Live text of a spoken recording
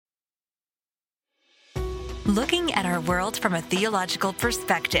Looking at our world from a theological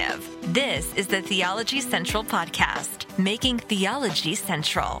perspective, this is the Theology Central Podcast, making theology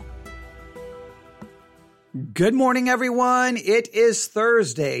central. Good morning, everyone. It is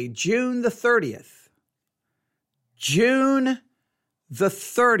Thursday, June the 30th. June the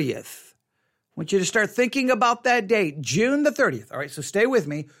 30th. I want you to start thinking about that date, June the 30th. All right, so stay with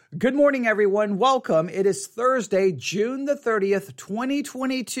me. Good morning, everyone. Welcome. It is Thursday, June the 30th,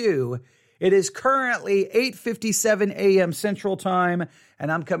 2022. It is currently 8:57 a.m. Central Time,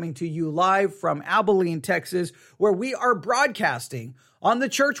 and I'm coming to you live from Abilene, Texas, where we are broadcasting on the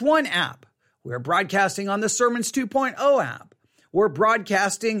Church One app. We're broadcasting on the Sermons 2.0 app. We're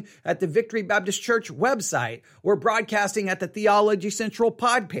broadcasting at the Victory Baptist Church website. We're broadcasting at the Theology Central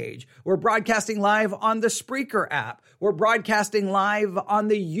pod page. We're broadcasting live on the Spreaker app. We're broadcasting live on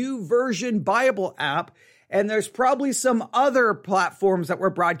the YouVersion Bible app. And there's probably some other platforms that we're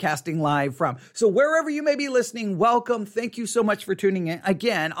broadcasting live from. So wherever you may be listening, welcome. Thank you so much for tuning in.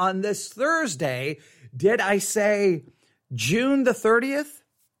 Again, on this Thursday, did I say June the 30th,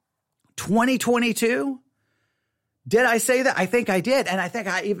 2022? Did I say that? I think I did. And I think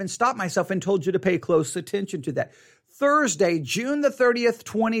I even stopped myself and told you to pay close attention to that. Thursday, June the 30th,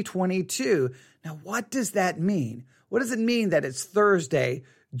 2022. Now, what does that mean? What does it mean that it's Thursday,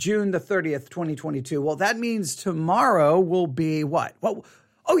 June the 30th, 2022? Well, that means tomorrow will be what? Oh,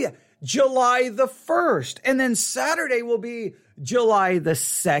 yeah, July the 1st. And then Saturday will be July the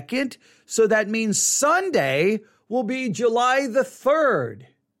 2nd. So that means Sunday will be July the 3rd.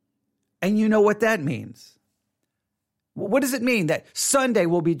 And you know what that means. What does it mean that Sunday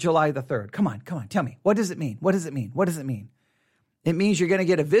will be July the 3rd? Come on, tell me. What does it mean? What does it mean? What does it mean? It means you're going to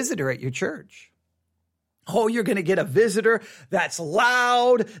get a visitor at your church. Oh, you're going to get a visitor that's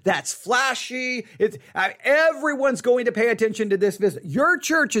loud, that's flashy. Everyone's going to pay attention to this visit. Your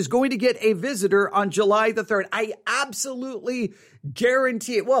church is going to get a visitor on July the 3rd. I absolutely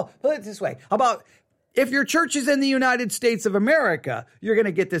guarantee it. Well, put it this way. If your church is in the United States of America, you're going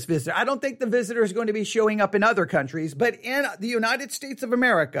to get this visitor. I don't think the visitor is going to be showing up in other countries, but in the United States of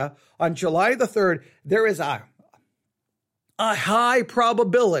America on July the 3rd, there is a high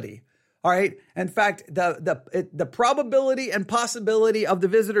probability. All right. In fact, the probability and possibility of the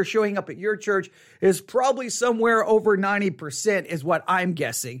visitor showing up at your church is probably somewhere over 90% is what I'm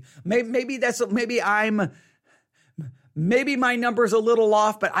guessing. Maybe my number's a little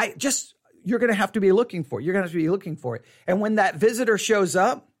off, but you're going to have to be looking for it. You're going to have to be looking for it. And when that visitor shows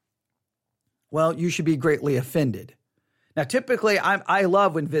up, well, you should be greatly offended. Now, typically, I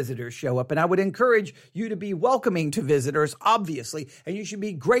love when visitors show up, and I would encourage you to be welcoming to visitors, obviously, and you should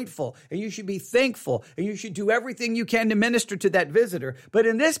be grateful, and you should be thankful, and you should do everything you can to minister to that visitor. But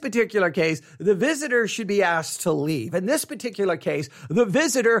in this particular case, the visitor should be asked to leave. In this particular case, the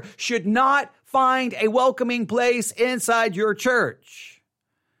visitor should not find a welcoming place inside your church.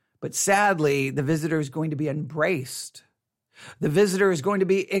 But sadly, the visitor is going to be embraced. The visitor is going to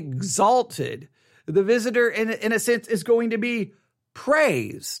be exalted. The visitor, in a sense, is going to be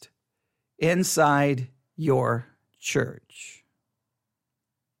praised inside your church.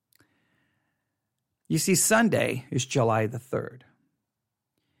 You see, Sunday is July the 3rd,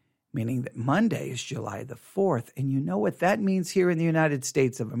 meaning that Monday is July the 4th. And you know what that means here in the United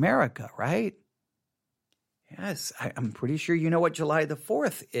States of America, right? Yes, I'm pretty sure you know what July the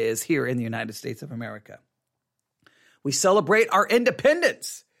 4th is here in the United States of America. We celebrate our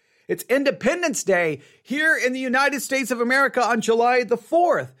independence. It's Independence Day here in the United States of America on July the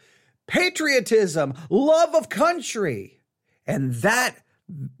 4th. Patriotism, love of country. And that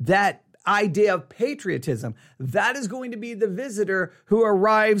idea of patriotism, that is going to be the visitor who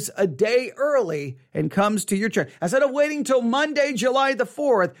arrives a day early and comes to your church. Instead of waiting till Monday, July the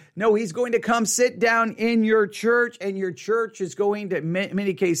 4th, no, he's going to come sit down in your church, and your church is going to, in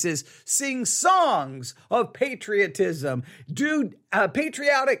many cases, sing songs of patriotism, do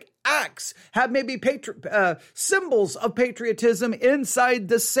patriotic acts, have maybe symbols of patriotism inside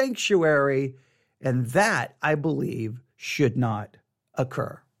the sanctuary. And that, I believe, should not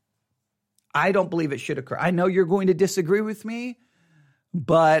occur. I don't believe it should occur. I know you're going to disagree with me,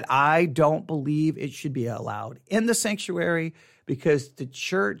 but I don't believe it should be allowed in the sanctuary because the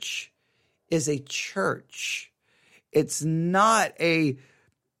church is a church. It's not a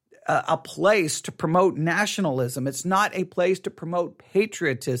place to promote nationalism. It's not a place to promote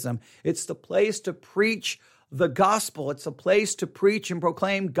patriotism. It's the place to preach the gospel. It's a place to preach and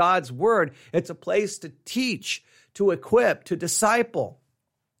proclaim God's word. It's a place to teach, to equip, to disciple.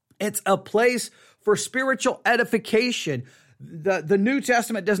 It's a place for spiritual edification. The New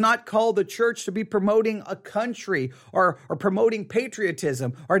Testament does not call the church to be promoting a country or promoting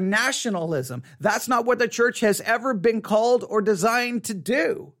patriotism or nationalism. That's not what the church has ever been called or designed to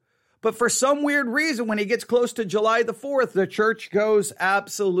do. But for some weird reason, when it gets close to July the 4th, the church goes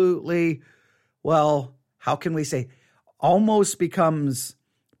absolutely, well, how can we say, almost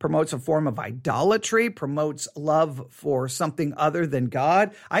promotes a form of idolatry, promotes love for something other than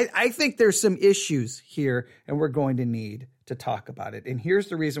God. I think there's some issues here, and we're going to need to talk about it. And here's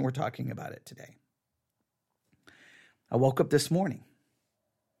the reason we're talking about it today. I woke up this morning,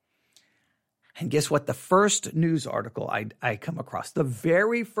 and guess what? The first news article I come across, the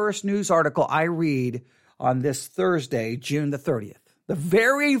very first news article I read on this Thursday, June the 30th, the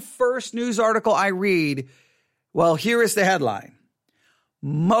very first news article I read, well, here is the headline.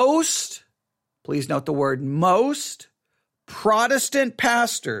 Most, please note the word most, Protestant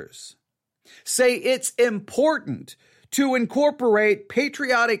pastors say it's important to incorporate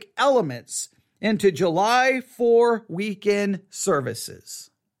patriotic elements into July 4 weekend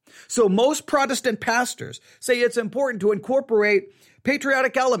services. So most Protestant pastors say it's important to incorporate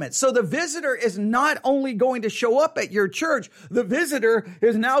patriotic elements. So the visitor is not only going to show up at your church, the visitor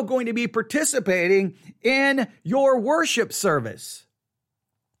is now going to be participating in your worship service.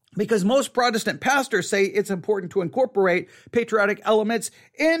 Because most Protestant pastors say it's important to incorporate patriotic elements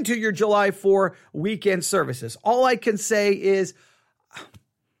into your July 4 weekend services. All I can say is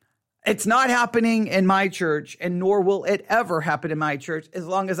it's not happening in my church, and nor will it ever happen in my church as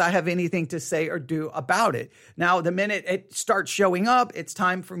long as I have anything to say or do about it. Now, the minute it starts showing up, it's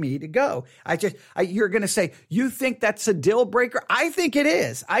time for me to go. You're going to say, you think that's a deal breaker? I think it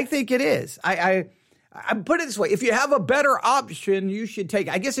is. I put it this way. If you have a better option, you should take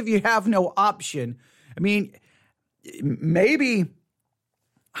it. I guess if you have no option, I mean, maybe,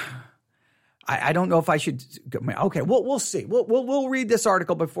 I don't know if I should. Okay, we'll see. We'll read this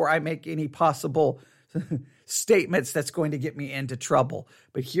article before I make any possible statements that's going to get me into trouble.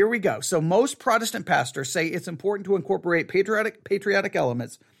 But here we go. So most Protestant pastors say it's important to incorporate patriotic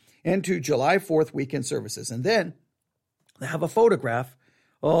elements into July 4th weekend services. And then they have a photograph.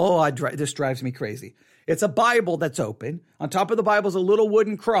 This drives me crazy. It's a Bible that's open. On top of the Bible is a little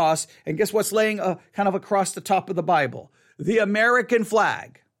wooden cross. And guess what's laying kind of across the top of the Bible? The American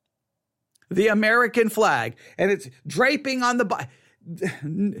flag. The American flag. And it's draping on the Bible.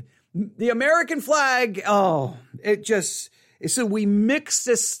 The American flag, so we mix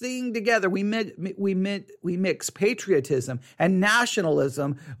this thing together. We mix patriotism and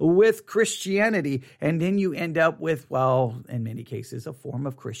nationalism with Christianity, and then you end up with, well, in many cases, a form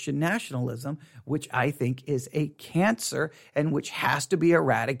of Christian nationalism, which I think is a cancer and which has to be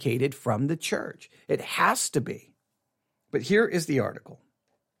eradicated from the church. It has to be. But here is the article.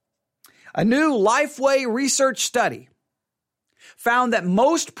 A new Lifeway research study found that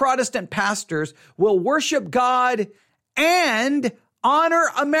most Protestant pastors will worship God and honor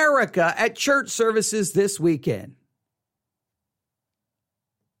America at church services this weekend.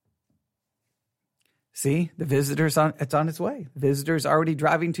 See, the visitor's it's on its way. The visitor's already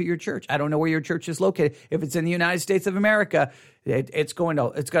driving to your church. I don't know where your church is located. If it's in the United States of America, it's going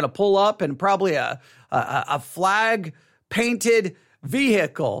to pull up and probably a flag painted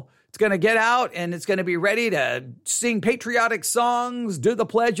vehicle. It's going to get out and it's going to be ready to sing patriotic songs, do the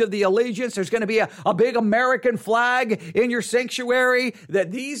Pledge of the Allegiance. There's going to be a big American flag in your sanctuary.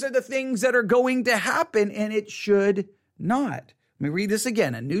 That these are the things that are going to happen, and it should not. Let me read this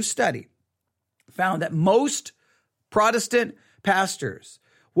again. A new study found that most Protestant pastors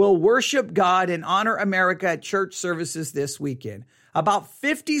will worship God and honor America at church services this weekend. About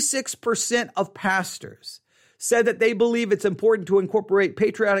 56% of pastors said that they believe it's important to incorporate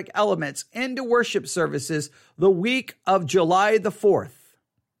patriotic elements into worship services the week of July the 4th.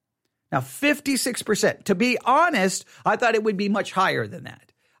 Now, 56%. To be honest, I thought it would be much higher than that.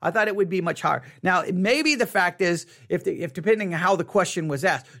 Now, maybe the fact is, if depending on how the question was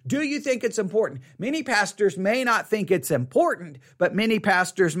asked, do you think it's important? Many pastors may not think it's important, but many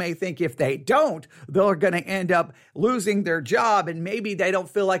pastors may think if they don't, they're going to end up losing their job, and maybe they don't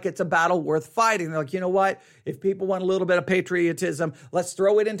feel like it's a battle worth fighting. They're like, you know what? If people want a little bit of patriotism, let's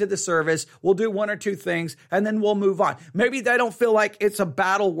throw it into the service. We'll do one or two things, and then we'll move on. Maybe they don't feel like it's a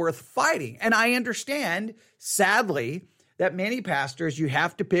battle worth fighting. And I understand, sadly, that many pastors, you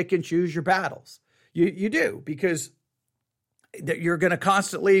have to pick and choose your battles. You do, because you're going to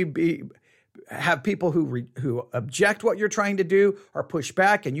constantly have people who object what you're trying to do or push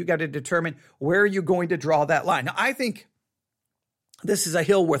back, and you got to determine where you're going to draw that line. Now, I think this is a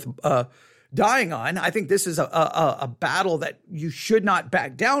hill worth dying on. I think this is a battle that you should not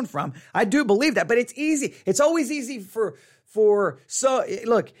back down from. I do believe that, but it's easy. It's always easy for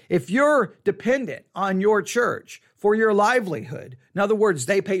look, if you're dependent on your church for your livelihood, in other words,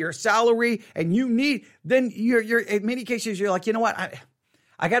 they pay your salary and then you're in many cases, you're like, you know what?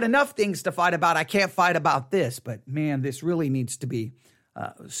 I got enough things to fight about. I can't fight about this, but man, this really needs to be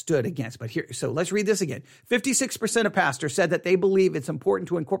stood against. But so let's read this again. 56% of pastors said that they believe it's important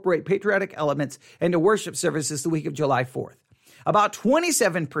to incorporate patriotic elements into worship services the week of July 4th. About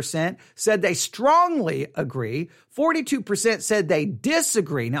 27% said they strongly agree. 42% said they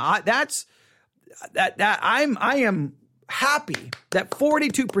disagree. Now I am happy that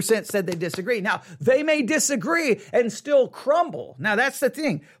 42% said they disagree. Now they may disagree and still crumble. Now that's the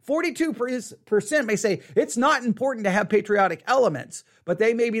thing. 42% may say it's not important to have patriotic elements, but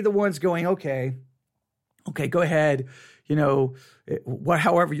they may be the ones going, okay, go ahead.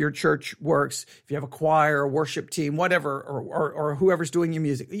 However your church works, if you have a choir, a worship team, whatever, or whoever's doing your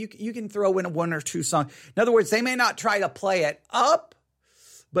music, you can throw in one or two songs. In other words, they may not try to play it up,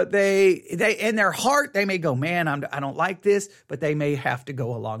 but they in their heart, they may go, man, I don't like this, but they may have to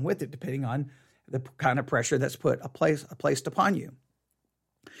go along with it depending on the kind of pressure that's placed upon you.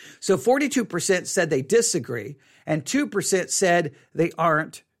 So 42% said they disagree, and 2% said they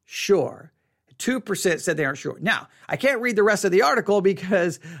aren't sure. 2% said they aren't sure. Now, I can't read the rest of the article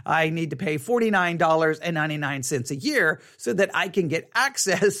because I need to pay $49.99 a year so that I can get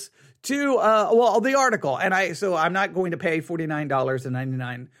access to the article. So I'm not going to pay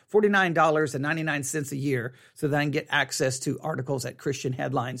 $49.99 a year so that I can get access to articles at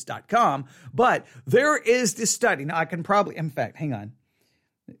christianheadlines.com. But there is this study. Now I can probably, in fact, hang on.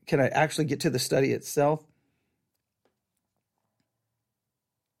 Can I actually get to the study itself?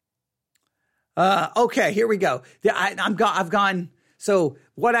 Okay, here we go. I've gone. So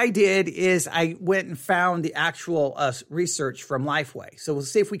what I did is I went and found the actual research from Lifeway. So we'll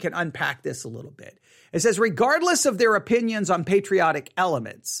see if we can unpack this a little bit. It says, regardless of their opinions on patriotic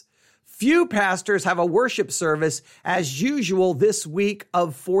elements, few pastors have a worship service as usual this week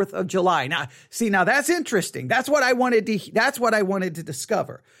of 4th of July. Now that's interesting. That's what I wanted to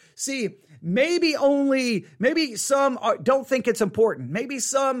discover. See, maybe some don't think it's important. Maybe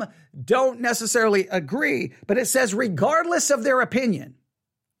some don't necessarily agree, but it says regardless of their opinion.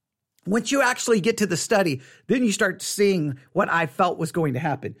 Once you actually get to the study, then you start seeing what I felt was going to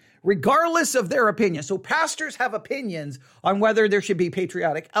happen. Regardless of their opinion. So pastors have opinions on whether there should be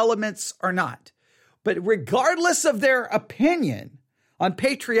patriotic elements or not. But regardless of their opinion on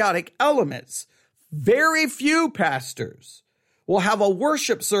patriotic elements, very few pastors will have a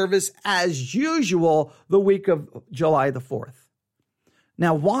worship service as usual the week of July the 4th.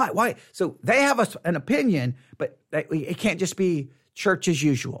 Now, why? So they have an opinion, but it can't just be church as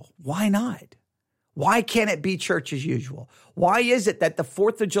usual. Why not? Why can't it be church as usual? Why is it that the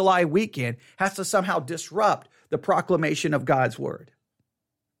 4th of July weekend has to somehow disrupt the proclamation of God's word?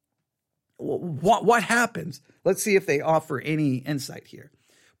 What happens? Let's see if they offer any insight here.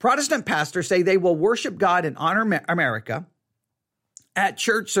 Protestant pastors say they will worship God and honor America at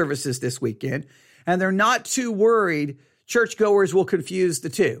church services this weekend, and they're not too worried churchgoers will confuse the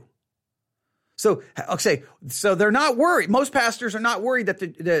two. So they're not worried. Most pastors are not worried that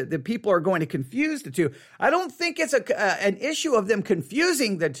the people are going to confuse the two. I don't think it's an issue of them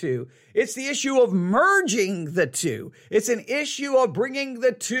confusing the two. It's the issue of merging the two. It's an issue of bringing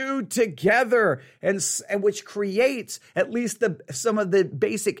the two together, and which creates at least some of the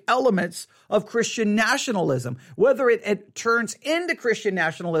basic elements of Christian nationalism. Whether it turns into Christian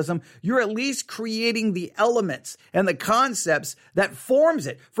nationalism, you're at least creating the elements and the concepts that forms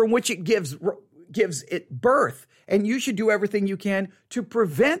it, from which it gives it birth. And you should do everything you can to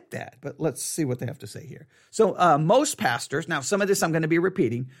prevent that. But let's see what they have to say here. So most pastors, now some of this I'm going to be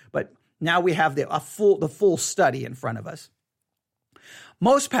repeating, but now we have the full study in front of us.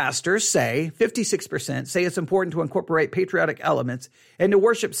 Most pastors say, 56% say it's important to incorporate patriotic elements into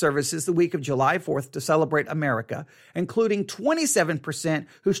worship services the week of July 4th to celebrate America, including 27%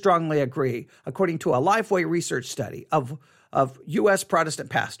 who strongly agree, according to a Lifeway research study of U.S.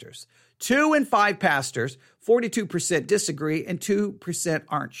 Protestant pastors. 2 in 5 pastors, 42% disagree, and 2%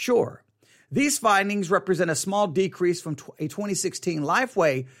 aren't sure. These findings represent a small decrease from a 2016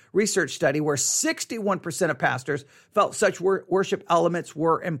 Lifeway research study where 61% of pastors felt such worship elements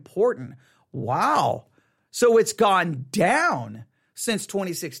were important. Wow. So it's gone down since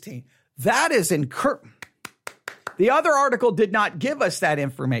 2016. That is encouraging. The other article did not give us that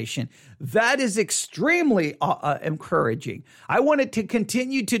information. That is extremely encouraging. I want it to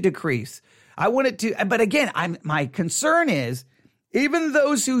continue to decrease. But again, my concern is, even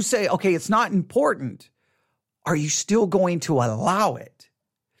those who say, okay, it's not important, are you still going to allow it?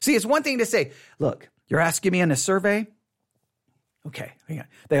 See, it's one thing to say, look, you're asking me in a survey, Okay, hang on.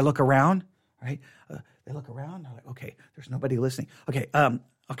 They look around, right? They look around. They're like, okay, there's nobody listening. Okay,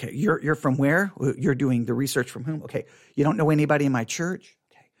 okay, you're from where? You're doing the research from whom? Okay, you don't know anybody in my church?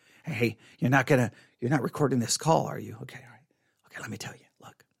 Okay, hey, you're not recording this call, are you? Okay, all right. Okay, let me tell you.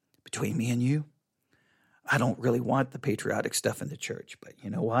 Look, between me and you, I don't really want the patriotic stuff in the church, but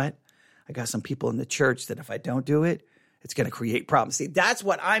you know what? I got some people in the church that if I don't do it, it's going to create problems. See, that's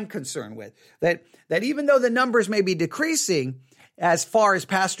what I'm concerned with. That even though the numbers may be decreasing, as far as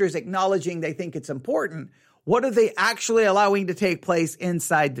pastors acknowledging they think it's important, what are they actually allowing to take place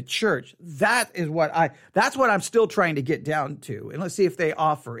inside the church? That's what I'm still trying to get down to. And let's see if they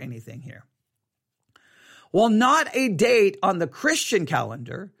offer anything here. While not a date on the Christian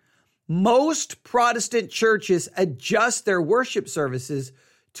calendar, most Protestant churches adjust their worship services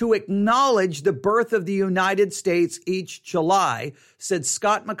to acknowledge the birth of the United States each July, said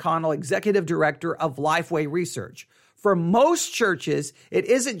Scott McConnell, executive director of Lifeway Research. For most churches, it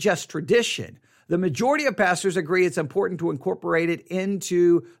isn't just tradition. The majority of pastors agree it's important to incorporate it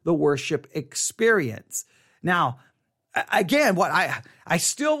into the worship experience. Now, again, what I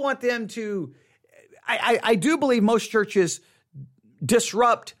still want them to, I do believe most churches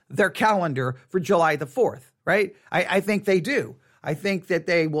disrupt their calendar for July the 4th, right? I think they do. I think that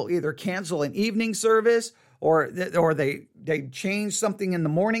they will either cancel an evening service or they change something in the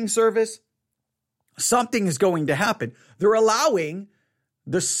morning service. Something is going to happen. They're allowing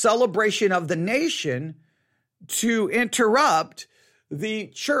the celebration of the nation to interrupt the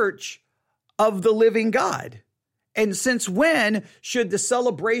church of the living God. And since when should the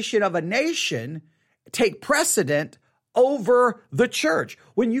celebration of a nation take precedent over the church?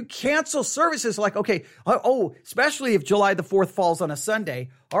 When you cancel services like, okay, especially if July the 4th falls on a Sunday.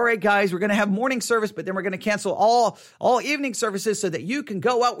 All right, guys, we're going to have morning service, but then we're going to cancel all evening services so that you can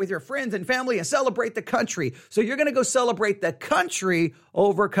go out with your friends and family and celebrate the country. So you're going to go celebrate the country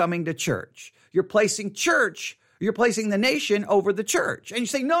over coming to church. You're placing the nation over the church. And you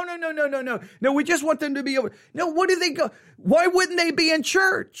say, no, we just want them to be over. No, what do they go? Why wouldn't they be in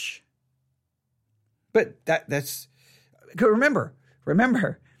church? But that's, remember,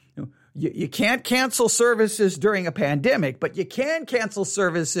 you can't cancel services during a pandemic, but you can cancel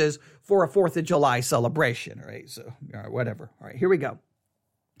services for a 4th of July celebration, right? So, whatever. All right, here we go.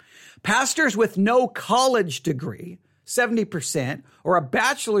 Pastors with no college degree, 70%, or a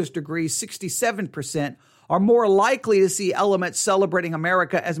bachelor's degree, 67%, are more likely to see elements celebrating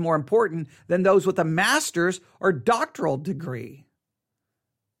America as more important than those with a master's or doctoral degree.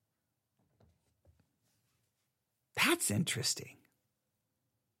 That's interesting.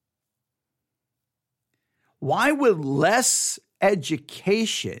 Why would less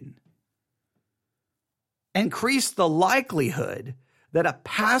education increase the likelihood that a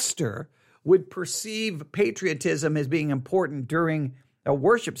pastor would perceive patriotism as being important during a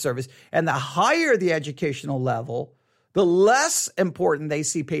worship service? And the higher the educational level, the less important they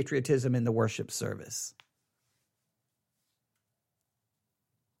see patriotism in the worship service.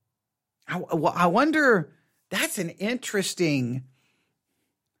 I wonder, that's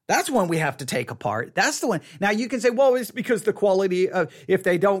one we have to take apart. That's the one. Now you can say, well, it's because the quality of, if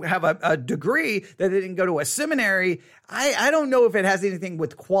they don't have a degree, that they didn't go to a seminary. I don't know if it has anything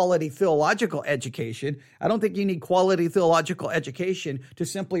with quality theological education. I don't think you need quality theological education to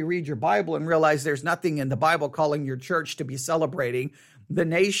simply read your Bible and realize there's nothing in the Bible calling your church to be celebrating the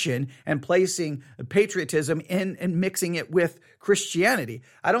nation and placing patriotism in and mixing it with Christianity.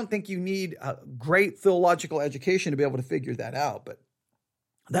 I don't think you need a great theological education to be able to figure that out, but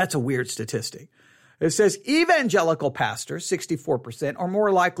that's a weird statistic. It says evangelical pastors, 64%, are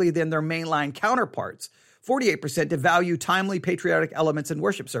more likely than their mainline counterparts, 48%, to value timely patriotic elements in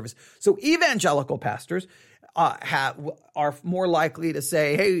worship service. So evangelical pastors are more likely to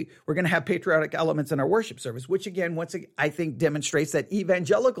say, hey, we're going to have patriotic elements in our worship service, which again, I think demonstrates that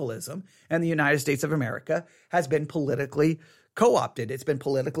evangelicalism in the United States of America has been politically co-opted. It's been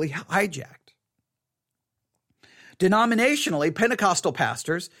politically hijacked. Denominationally, Pentecostal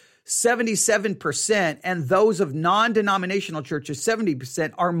pastors, 77%, and those of non-denominational churches,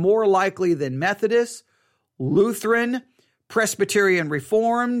 70%, are more likely than Methodist, Lutheran, Presbyterian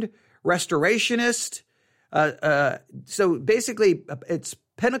Reformed, Restorationist. So basically, it's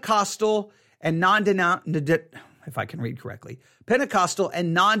Pentecostal and if I can read correctly, Pentecostal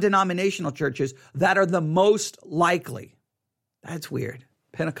and non-denominational churches that are the most likely. That's weird.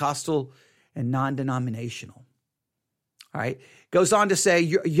 Pentecostal and non-denominational. All right. Goes on to say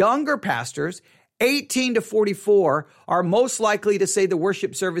younger pastors, 18 to 44, are most likely to say the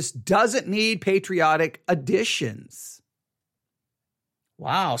worship service doesn't need patriotic additions.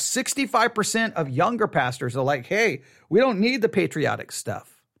 Wow, 65% of younger pastors are like, hey, we don't need the patriotic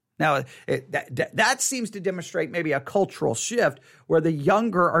stuff. Now, that seems to demonstrate maybe a cultural shift where the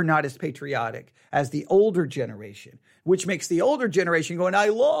younger are not as patriotic as the older generation, which makes the older generation going, I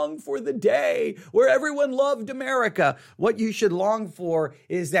long for the day where everyone loved America. What you should long for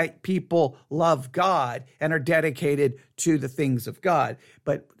is that people love God and are dedicated to the things of God.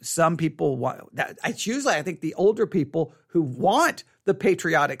 But some people want that. It's usually, I think, the older people who want the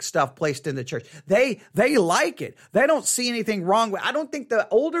patriotic stuff placed in the church. They like it. They don't see anything wrong with it. I don't think the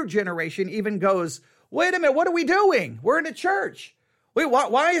older generation even goes, wait a minute, what are we doing? We're in a church. Wait,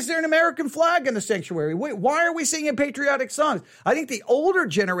 why is there an American flag in the sanctuary? Wait, why are we singing patriotic songs? I think the older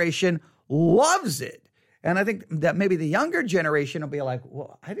generation loves it. And I think that maybe the younger generation will be like,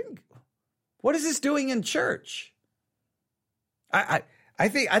 well, what is this doing in church? I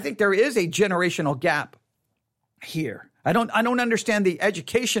think there is a generational gap here. I don't understand the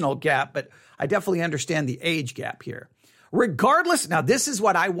educational gap, but I definitely understand the age gap here. Regardless, now this is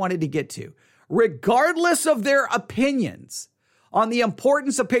what I wanted to get to. Regardless of their opinions on the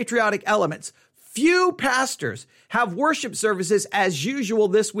importance of patriotic elements, few pastors have worship services as usual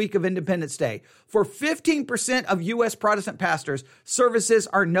this week of Independence Day. For 15% of U.S. Protestant pastors, services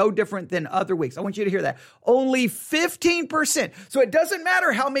are no different than other weeks. I want you to hear that. Only 15%. So it doesn't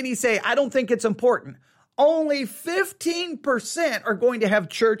matter how many say, I don't think it's important. Only 15% are going to have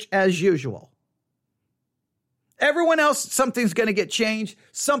church as usual. Everyone else, something's going to get changed.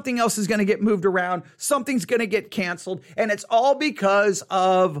 Something else is going to get moved around. Something's going to get canceled. And it's all because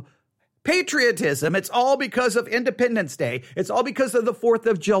of patriotism. It's all because of Independence Day. It's all because of the 4th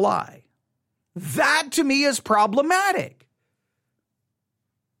of July. That to me is problematic.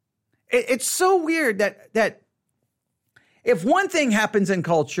 It's so weird that if one thing happens in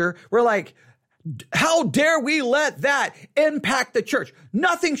culture, we're like, how dare we let that impact the church?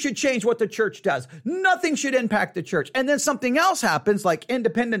 Nothing should change what the church does. Nothing should impact the church. And then something else happens like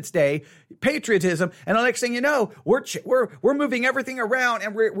Independence Day, patriotism. And the next thing you know, we're moving everything around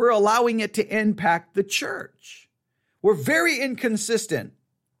and we're allowing it to impact the church. We're very inconsistent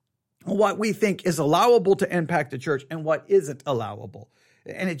on what we think is allowable to impact the church and what isn't allowable.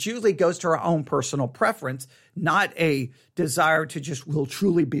 And it usually goes to our own personal preference, not a desire to just will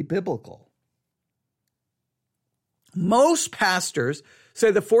truly be biblical. Most pastors say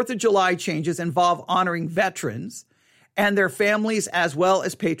the 4th of July changes involve honoring veterans and their families as well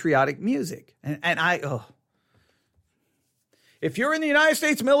as patriotic music. If you're in the United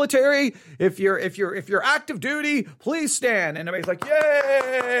States military, if you're active duty, please stand. And everybody's like,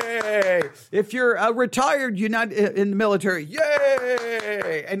 yay! If you're retired, you're not in the military,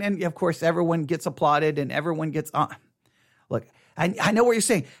 yay! And then of course everyone gets applauded and everyone gets on. Look, I know what you're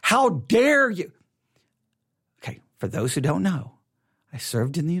saying. How dare you? For those who don't know, I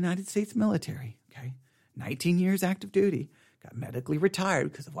served in the United States military, 19 years active duty, got medically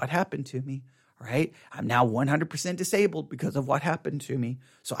retired because of what happened to me, right? I'm now 100% disabled because of what happened to me.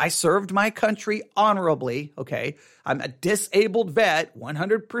 So I served my country honorably, I'm a disabled vet,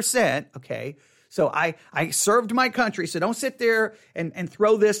 100%, So I served my country. So don't sit there and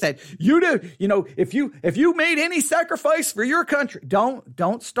throw this that you do, if you made any sacrifice for your country,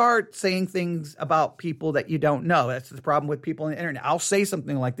 don't start saying things about people that you don't know. That's the problem with people on the internet. I'll say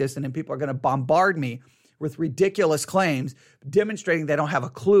something like this and then people are going to bombard me with ridiculous claims demonstrating they don't have a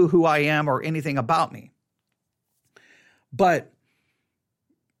clue who I am or anything about me. But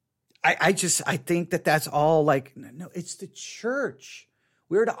I think that's all like, no, it's the church.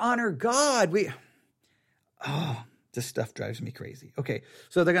 We're to honor God. This stuff drives me crazy. Okay,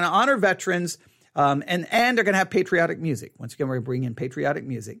 so they're going to honor veterans, and they're going to have patriotic music. Once again, we're going to bring in patriotic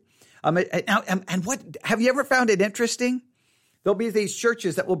music. And what have you ever found it interesting? There'll be these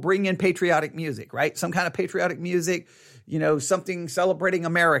churches that will bring in patriotic music, right? Some kind of patriotic music, something celebrating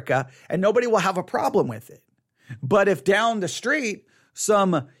America, and nobody will have a problem with it. But if down the street,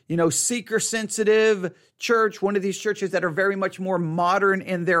 some, seeker-sensitive church, one of these churches that are very much more modern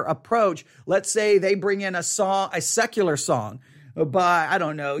in their approach, let's say they bring in a secular song by, I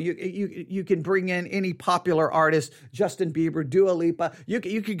don't know, you can bring in any popular artist, Justin Bieber, Dua Lipa. You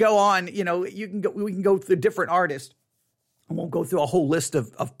could go on, we can go through different artists. I won't go through a whole list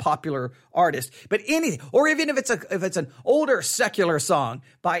of popular artists, but anything, or even if it's an older secular song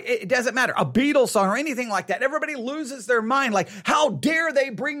it doesn't matter, a Beatles song or anything like that. Everybody loses their mind. Like, how dare they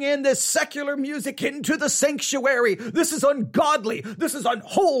bring in this secular music into the sanctuary? This is ungodly. This is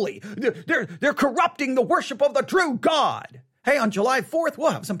unholy. They're corrupting the worship of the true God. Hey, on July 4th,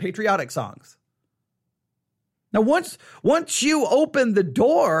 we'll have some patriotic songs. Now, once you open the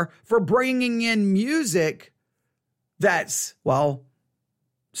door for bringing in music that's,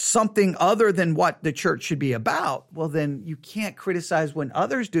 something other than what the church should be about, well, then you can't criticize when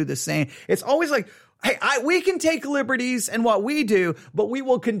others do the same. It's always like, hey, we can take liberties in what we do, but we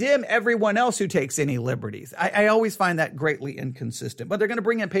will condemn everyone else who takes any liberties. I always find that greatly inconsistent. But they're going to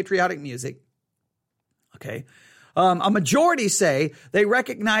bring in patriotic music. Okay. A majority say they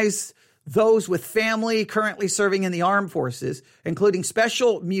recognize those with family currently serving in the armed forces, including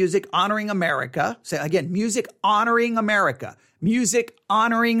special music honoring America. Say again, music honoring America. Music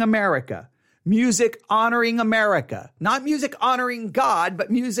honoring America. Music honoring America. Not music honoring God, but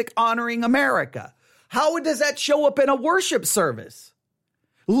music honoring America. How does that show up in a worship service?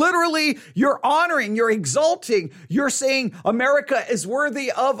 Literally, you're honoring, you're exalting, you're saying America is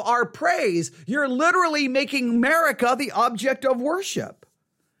worthy of our praise. You're literally making America the object of worship.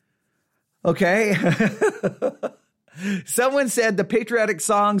 Okay? Someone said the patriotic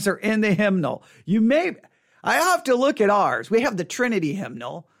songs are in the hymnal. I have to look at ours. We have the Trinity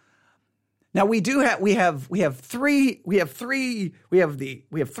hymnal. Now we have three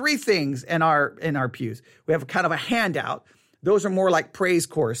things in our pews. We have kind of a handout. Those are more like praise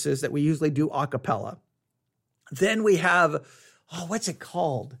choruses that we usually do a cappella. Then we have, what's it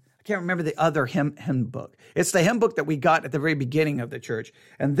called? I can't remember the other hymn book. It's the hymn book that we got at the very beginning of the church.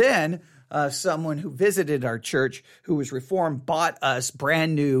 And then someone who visited our church who was Reformed bought us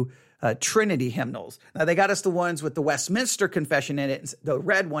brand new Trinity hymnals. Now they got us the ones with the Westminster Confession in it, the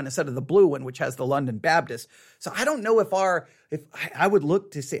red one instead of the blue one, which has the London Baptist. So I don't know if I would look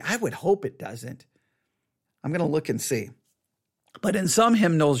to see, I would hope it doesn't. I'm going to look and see. But in some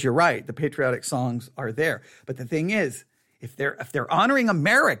hymnals, you're right. The patriotic songs are there. But the thing is, if they're honoring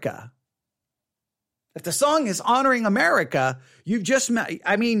America, if the song is honoring America,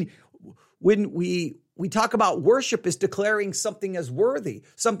 when we talk about worship is declaring something as worthy,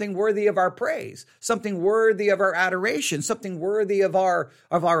 something worthy of our praise, something worthy of our adoration, something worthy of our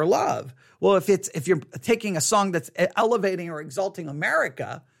love. Well, if you're taking a song that's elevating or exalting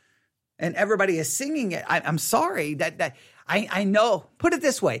America and everybody is singing it, I'm sorry that I know. Put it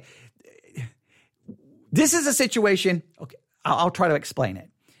this way. This is a situation. Okay, I'll try to explain it.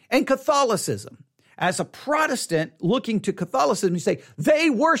 In Catholicism, as a Protestant looking to Catholicism, you say, they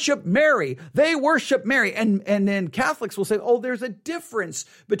worship Mary. They worship Mary. And then Catholics will say, there's a difference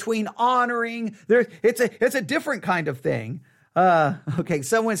between honoring. It's a different kind of thing. Okay,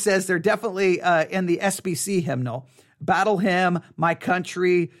 someone says they're definitely in the SBC hymnal. Battle hymn, my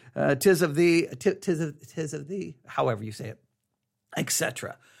country, tis of thee, however you say it,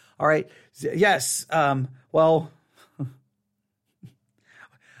 etc. All right. Yes. Well,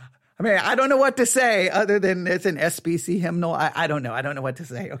 I don't know what to say other than it's an SBC hymnal. I don't know. I don't know what to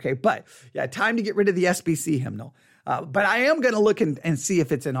say. Okay. But yeah, time to get rid of the SBC hymnal. But I am going to look and see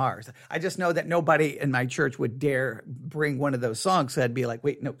if it's in ours. I just know that nobody in my church would dare bring one of those songs. So I'd be like,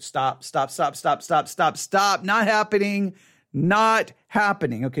 wait, no, stop. Not happening.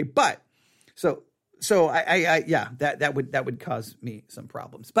 Okay. But so that would cause me some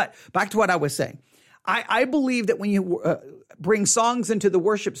problems. But back to what I was saying. I believe that when you bring songs into the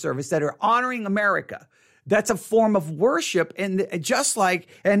worship service that are honoring America, that's a form of worship. And just like,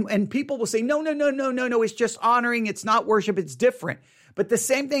 and people will say, no, it's just honoring. It's not worship. It's different. But the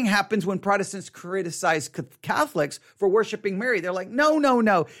same thing happens when Protestants criticize Catholics for worshiping Mary. They're like,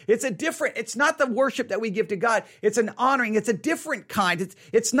 no. It's not the worship that we give to God. It's an honoring. It's a different kind.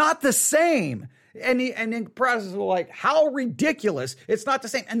 It's not the same. And then Protestants were like, how ridiculous. It's not the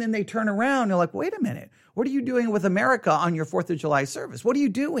same. And then they turn around and they're like, wait a minute. What are you doing with America on your 4th of July service? What are you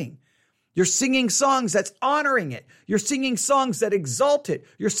doing? You're singing songs that's honoring it. You're singing songs that exalt it.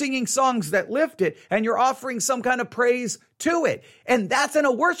 You're singing songs that lift it. And you're offering some kind of praise to it. And that's in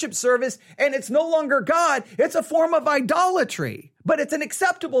a worship service. And it's no longer God. It's a form of idolatry. But it's an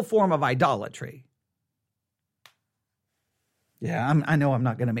acceptable form of idolatry. Yeah, I know I'm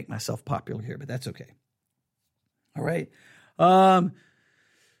not going to make myself popular here, but that's okay. All right.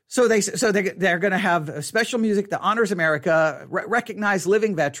 So they're going to have special music that honors America, recognize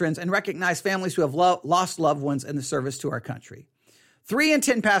living veterans, and recognize families who have lost loved ones in the service to our country. 3 in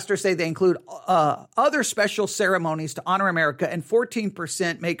 10 pastors say they include other special ceremonies to honor America, and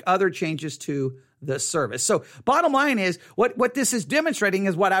 14% make other changes to the service. So bottom line is, what this is demonstrating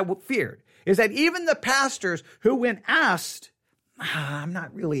is what I feared, is that even the pastors who, when asked, I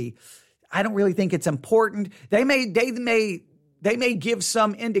don't really think it's important. They may give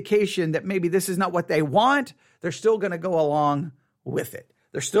some indication that maybe this is not what they want. They're still going to go along with it.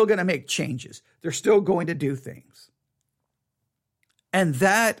 They're still going to make changes. They're still going to do things. And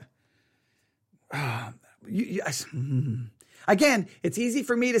that, I Again, it's easy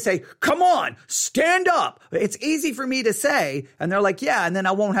for me to say, come on, stand up. It's easy for me to say, and they're like, yeah, and then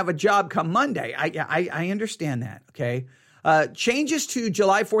I won't have a job come Monday. I understand that, okay? Changes to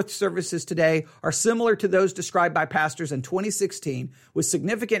July 4th services today are similar to those described by pastors in 2016, with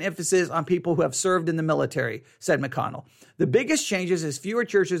significant emphasis on people who have served in the military, said McConnell. The biggest changes is fewer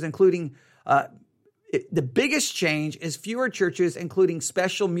churches, including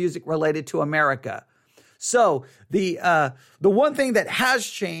special music related to America. So the one thing that has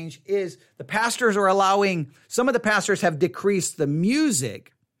changed is the pastors are allowing, some of the pastors have decreased the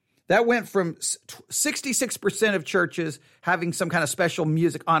music. That went from 66% of churches having some kind of special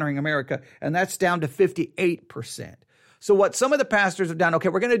music honoring America, and that's down to 58%. So what some of the pastors have done, okay,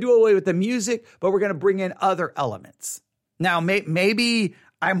 we're going to do away with the music, but we're going to bring in other elements. Now, maybe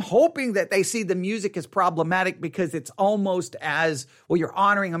I'm hoping that they see the music as problematic because it's almost as, well,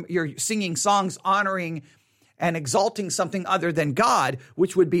 you're singing songs honoring and exalting something other than God,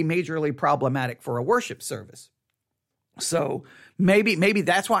 which would be majorly problematic for a worship service. So maybe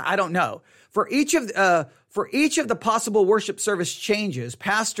that's why, I don't know. For each of the possible worship service changes,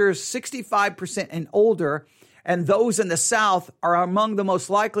 pastors 65% and older and those in the South are among the most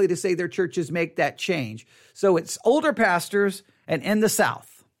likely to say their churches make that change. So it's older pastors and in the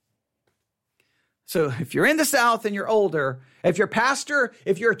South. So if you're in the South and you're older, if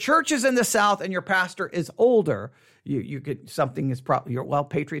your church is in the South and your pastor is older, patriotism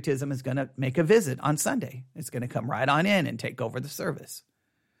is going to make a visit on Sunday. It's going to come right on in and take over the service.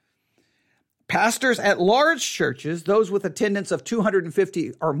 Pastors at large churches, those with attendance of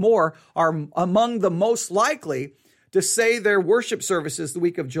 250 or more, are among the most likely to say their worship services the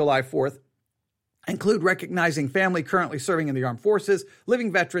week of July 4th include recognizing family currently serving in the armed forces,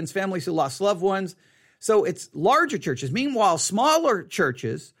 living veterans, families who lost loved ones. So it's larger churches. Meanwhile, smaller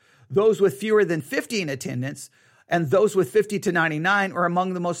churches, those with fewer than 50 in attendance, and those with 50 to 99 are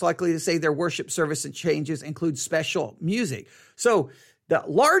among the most likely to say their worship service and changes include special music. So the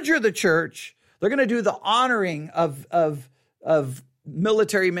larger the church, they're going to do the honoring of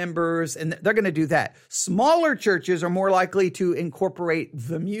military members, and they're going to do that. Smaller churches are more likely to incorporate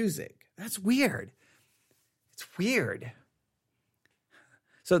the music. That's weird. It's weird.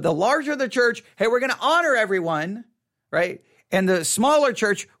 So the larger the church, hey, we're going to honor everyone, right? And the smaller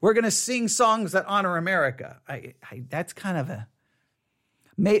church, we're going to sing songs that honor America. That's kind of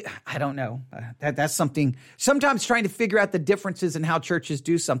I don't know. That's something. Sometimes trying to figure out the differences in how churches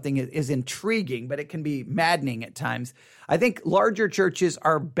do something is intriguing, but it can be maddening at times. I think larger churches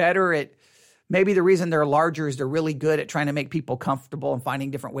are better at, maybe the reason they're larger is they're really good at trying to make people comfortable and finding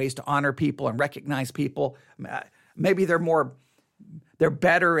different ways to honor people and recognize people. Maybe they're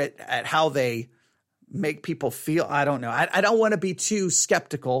better at how they make people feel. I don't know. I don't want to be too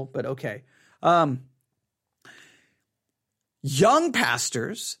skeptical, but okay. Young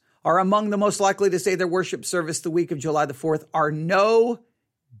pastors are among the most likely to say their worship service the week of July the 4th are no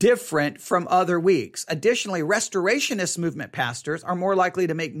different from other weeks. Additionally, Restorationist movement pastors are more likely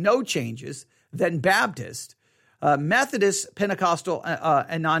to make no changes than Baptist, Methodist, Pentecostal,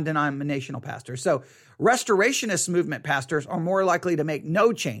 and non-denominational pastors. So Restorationist movement pastors are more likely to make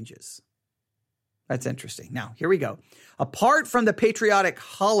no changes. That's interesting. Now, here we go. Apart from the patriotic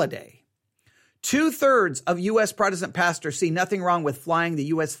holiday, 2/3 of U.S. Protestant pastors see nothing wrong with flying the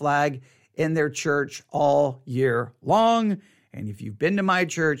U.S. flag in their church all year long. And if you've been to my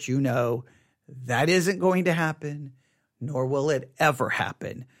church, you know that isn't going to happen, nor will it ever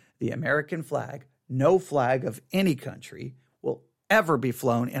happen. The American flag, no flag of any country, will ever be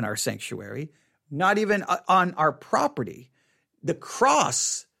flown in our sanctuary, not even on our property. The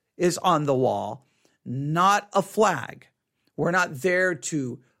cross is on the wall, not a flag. We're not there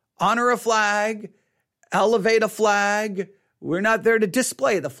to honor a flag, elevate a flag. We're not there to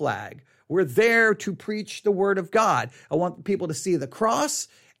display the flag. We're there to preach the word of God. I want people to see the cross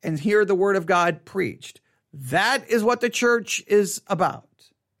and hear the word of God preached. That is what the church is about.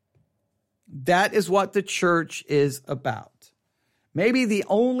 That is what the church is about. Maybe the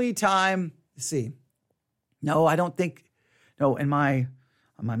only time, in my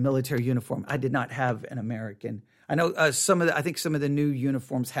military uniform, I did not have an American. I know I think some of the new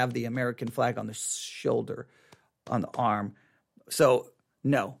uniforms have the American flag on the shoulder, on the arm. So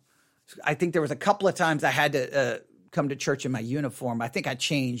no, I think there was a couple of times I had to come to church in my uniform. I think I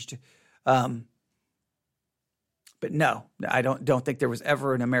changed, but no, I don't think there was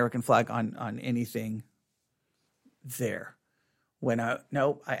ever an American flag on anything there.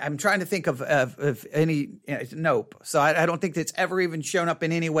 I'm trying to think of any. Nope. So I don't think it's ever even shown up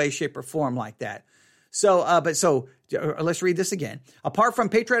in any way, shape, or form like that. Let's read this again. Apart from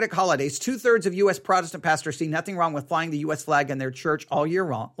patriotic holidays, 2/3 of U.S. Protestant pastors see nothing wrong with flying the U.S. flag in their church all year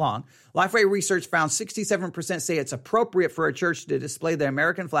long. Lifeway research found 67% say it's appropriate for a church to display the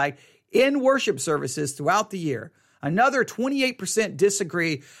American flag in worship services throughout the year. Another 28%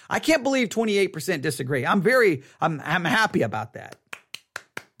 disagree. I can't believe 28% disagree. I'm happy about that.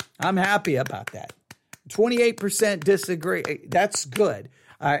 I'm happy about that. 28% disagree. That's good.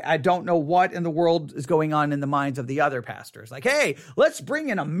 I don't know what in the world is going on in the minds of the other pastors. Like, hey, let's bring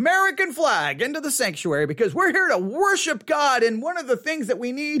an American flag into the sanctuary because we're here to worship God. And one of the things that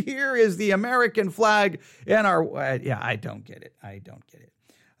we need here is the American flag in our, I don't get it.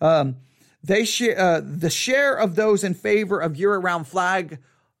 The share of those in favor of year-round flag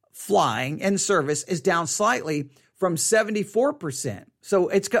flying in service is down slightly from 74%.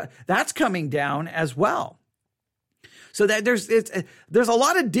 So that's coming down as well. So that there's a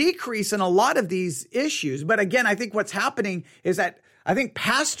lot of decrease in a lot of these issues. But again, I think what's happening is that I think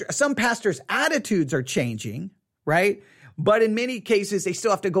some pastors' attitudes are changing, right? But in many cases, they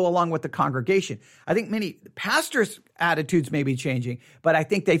still have to go along with the congregation. I think many pastors' attitudes may be changing, but I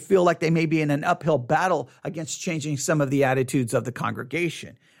think they feel like they may be in an uphill battle against changing some of the attitudes of the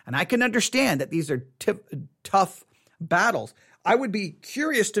congregation. And I can understand that these are tough battles. I would be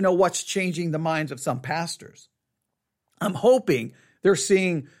curious to know what's changing the minds of some pastors. I'm hoping they're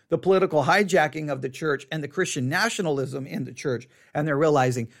seeing the political hijacking of the church and the Christian nationalism in the church, and they're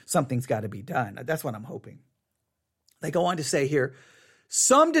realizing something's got to be done. That's what I'm hoping. They go on to say here,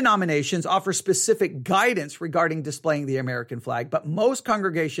 some denominations offer specific guidance regarding displaying the American flag, but most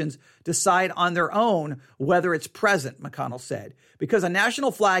congregations decide on their own whether it's present, McConnell said. Because a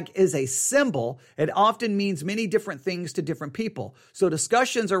national flag is a symbol, it often means many different things to different people. So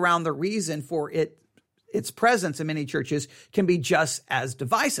discussions around the reason for its presence in many churches can be just as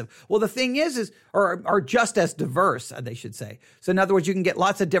divisive. Well, the thing is or just as diverse, they should say. So in other words, you can get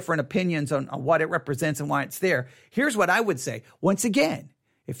lots of different opinions on what it represents and why it's there. Here's what I would say. Once again,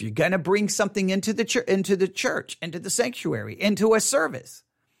 if you're going to bring something into the church, into the sanctuary, into a service,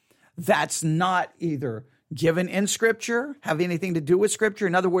 that's not either given in Scripture, have anything to do with Scripture.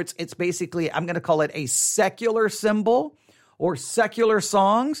 In other words, it's basically, I'm going to call it a secular symbol, or secular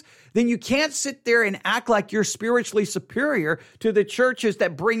songs, then you can't sit there and act like you're spiritually superior to the churches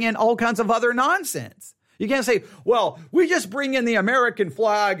that bring in all kinds of other nonsense. You can't say, well, we just bring in the American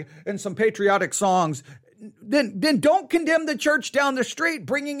flag and some patriotic songs. Then don't condemn the church down the street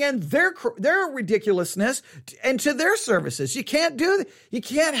bringing in their ridiculousness into their services. You can't do that. You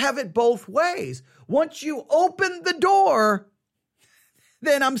can't have it both ways. Once you open the door,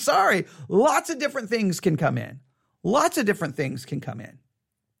 then I'm sorry, lots of different things can come in. Lots of different things can come in.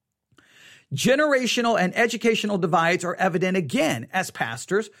 Generational and educational divides are evident again as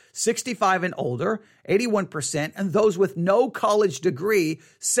pastors, 65 and older, 81%, and those with no college degree,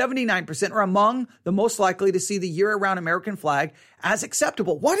 79%, are among the most likely to see the year-round American flag as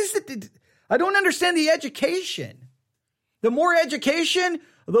acceptable. What is it? I don't understand the education. The more education,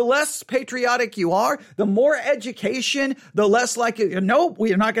 the less patriotic you are. The more education, the less likely, no,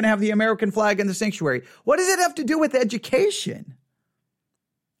 we are not going to have the American flag in the sanctuary. What does it have to do with education?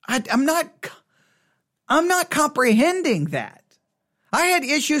 I'm not comprehending that. I had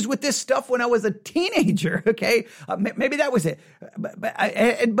issues with this stuff when I was a teenager, okay? Maybe that was it. But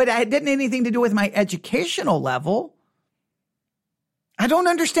it didn't have anything to do with my educational level. I don't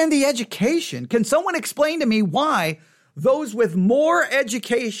understand the education. Can someone explain to me why those with more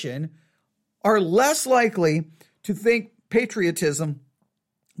education are less likely to think patriotism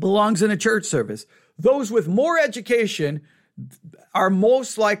belongs in a church service? Those with more education are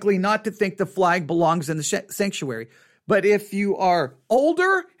most likely not to think the flag belongs in the sanctuary. But if you are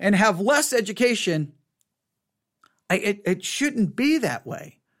older and have less education, it shouldn't be that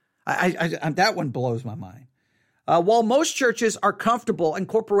way. That one blows my mind. While most churches are comfortable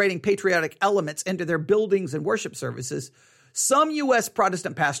incorporating patriotic elements into their buildings and worship services, some U.S.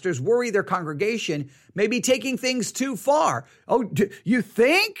 Protestant pastors worry their congregation may be taking things too far. Oh, you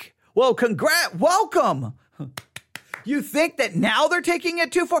think? Well, welcome. You think that now they're taking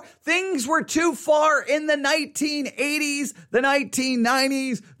it too far? Things were too far in the 1980s, the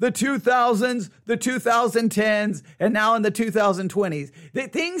 1990s, the 2000s, the 2010s, and now in the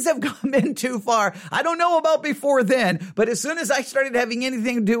 2020s. Things have gone too far. I don't know about before then, but as soon as I started having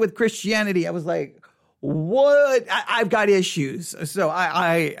anything to do with Christianity, I was like, I've got issues. So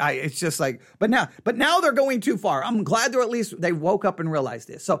it's just like, but now they're going too far. I'm glad they're at least they woke up and realized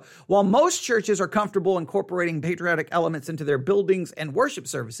this. So while most churches are comfortable incorporating patriotic elements into their buildings and worship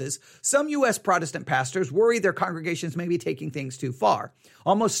services, some U.S. Protestant pastors worry their congregations may be taking things too far.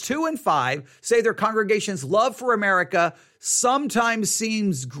 Almost 2 in 5 say their congregation's love for America sometimes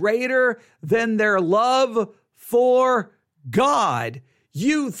seems greater than their love for God.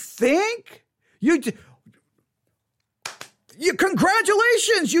 You think?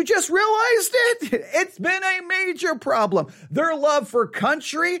 Congratulations, you just realized it. It's been a major problem. Their love for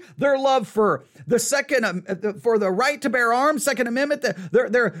country, their love for the right to bear arms, Second Amendment,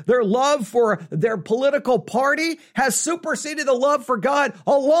 their love for their political party has superseded the love for God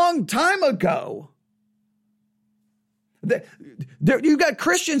a long time ago. You've got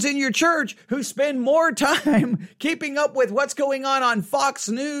Christians in your church who spend more time keeping up with what's going on Fox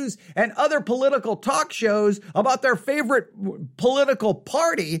News and other political talk shows about their favorite political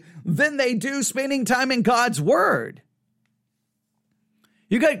party than they do spending time in God's Word.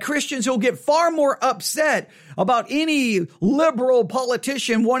 You got Christians who'll get far more upset about any liberal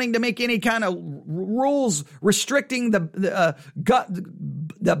politician wanting to make any kind of rules restricting the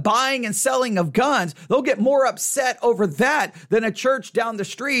buying and selling of guns. They'll get more upset over that than a church down the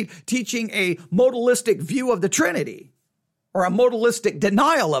street teaching a modalistic view of the Trinity or a modalistic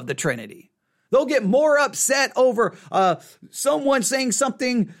denial of the Trinity. They'll get more upset over someone saying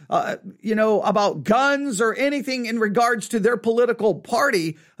something, about guns or anything in regards to their political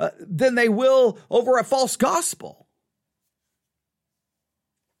party than they will over a false gospel.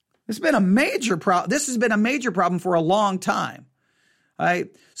 This has been a major problem for a long time. Right?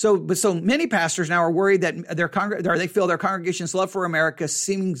 So many pastors now are worried that they feel their congregation's love for America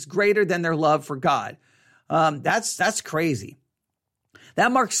seems greater than their love for God. That's crazy.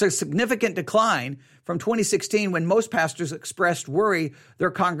 That marks a significant decline from 2016 when most pastors expressed worry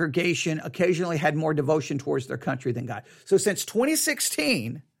their congregation occasionally had more devotion towards their country than God. So since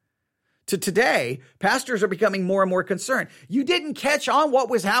 2016 to today, pastors are becoming more and more concerned. You didn't catch on what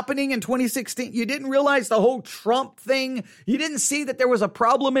was happening in 2016. You didn't realize the whole Trump thing. You didn't see that there was a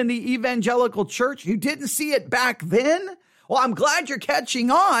problem in the evangelical church. You didn't see it back then. Well, I'm glad you're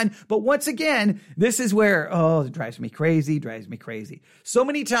catching on. But once again, this is where, it drives me crazy. So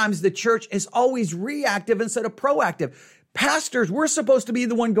many times the church is always reactive instead of proactive. Pastors, we're supposed to be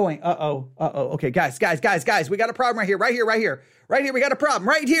the one going, okay, guys, we got a problem right here. We got a problem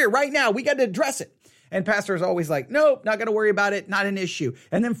right here, right now. We got to address it. And pastors always like, nope, not going to worry about it. Not an issue.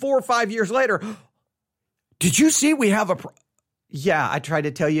 And then 4 or 5 years later, did you see we have yeah, I tried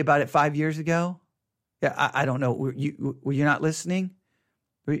to tell you about it 5 years ago. Yeah, I don't know. Were you not listening?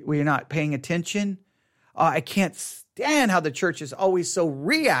 Were you not paying attention? I can't stand how the church is always so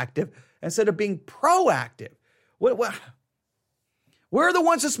reactive instead of being proactive. We're the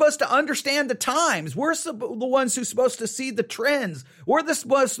ones who's supposed to understand the times. We're the ones who's supposed to see the trends. We're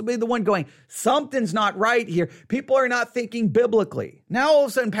supposed to be the one going, something's not right here. People are not thinking biblically. Now all of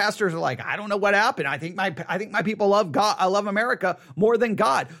a sudden pastors are like, I don't know what happened. I think my people love God. I love America more than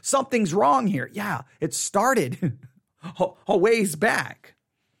God. Something's wrong here. Yeah, it started a ways back.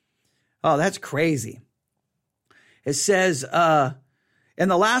 Oh, that's crazy. It says, in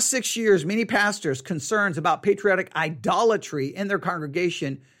the last 6 years, many pastors' concerns about patriotic idolatry in their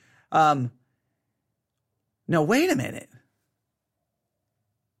congregation. No, wait a minute.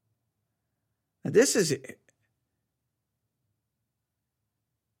 This is...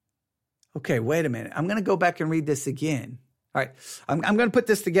 Okay, wait a minute. I'm going to go back and read this again. All right, I'm going to put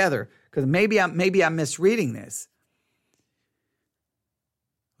this together because maybe I'm misreading this.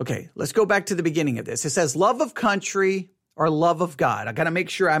 Okay, let's go back to the beginning of this. It says, love of country or love of God. I got to make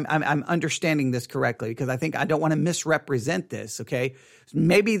sure I'm understanding this correctly because I don't want to misrepresent this. Okay,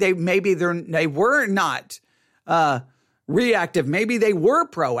 maybe they were not reactive. Maybe they were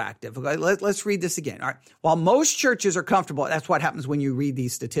proactive. Okay, let's read this again. All right. While most churches are comfortable, that's what happens when you read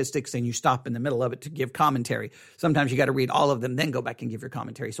these statistics and you stop in the middle of it to give commentary. Sometimes you got to read all of them, then go back and give your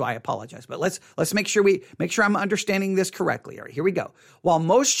commentary. So I apologize, but let's make sure I'm understanding this correctly. All right, here we go. While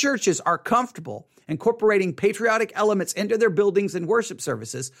most churches are comfortable incorporating patriotic elements into their buildings and worship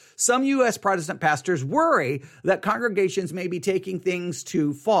services, some U.S. Protestant pastors worry that congregations may be taking things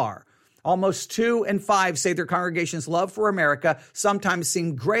too far. Almost 2 in 5 say their congregation's love for America sometimes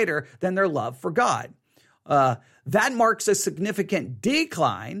seems greater than their love for God. That marks a significant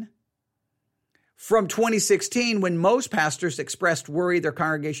decline from 2016 when most pastors expressed worry their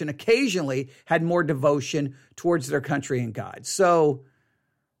congregation occasionally had more devotion towards their country and God. So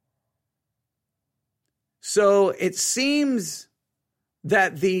it seems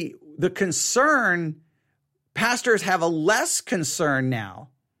that the concern pastors have a less concern now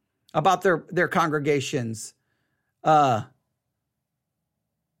about their congregations. Yeah,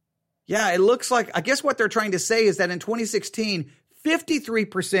 it looks like, I guess what they're trying to say is that in 2016,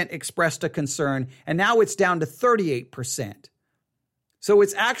 53% expressed a concern, and now it's down to 38%. So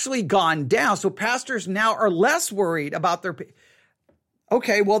it's actually gone down. So pastors now are less worried about their...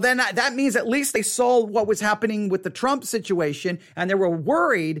 Okay, well then that means at least they saw what was happening with the Trump situation and they were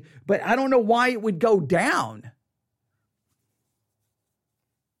worried, but I don't know why it would go down.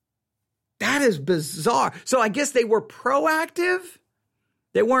 That is bizarre. So I guess they were proactive.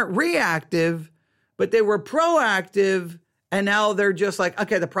 They weren't reactive, but they were proactive, and now they're just like,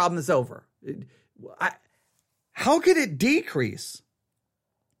 okay, the problem is over. How could it decrease?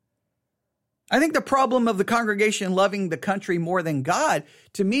 I think the problem of the congregation loving the country more than God,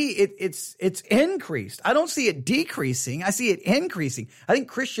 to me, it's increased. I don't see it decreasing. I see it increasing. I think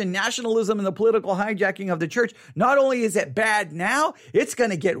Christian nationalism and the political hijacking of the church, not only is it bad now, it's going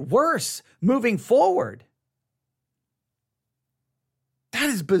to get worse moving forward. That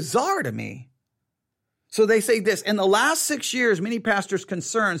is bizarre to me. So they say this: in the last 6 years, many pastors'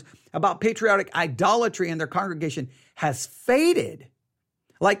 concerns about patriotic idolatry in their congregation has faded.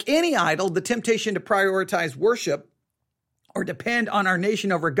 Like any idol, the temptation to prioritize worship or depend on our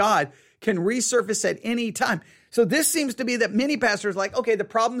nation over God can resurface at any time. So this seems to be that many pastors are like, okay, the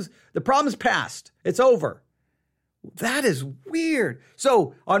problem's past. It's over. That is weird.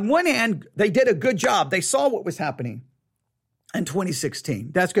 So on one hand, they did a good job. They saw what was happening in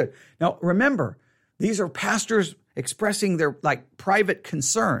 2016. That's good. Now, remember, these are pastors expressing their private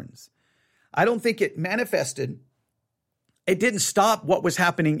concerns. I don't think it manifested. It didn't stop what was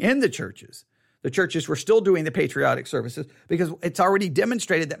happening in the churches. The churches were still doing the patriotic services because it's already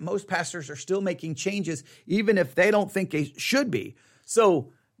demonstrated that most pastors are still making changes, even if they don't think they should be.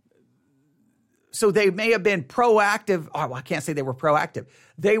 So they may have been proactive. Oh, I can't say they were proactive.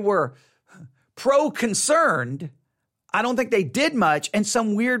 They were pro-concerned. I don't think they did much. And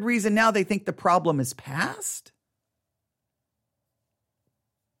some weird reason now they think the problem is past.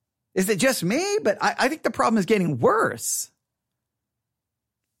 Is it just me? But I think the problem is getting worse.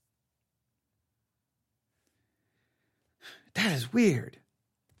 That is weird.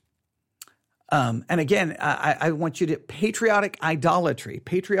 And again, I want you to, patriotic idolatry.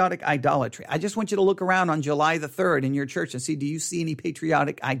 I just want you to look around on July the 3rd in your church and see, do you see any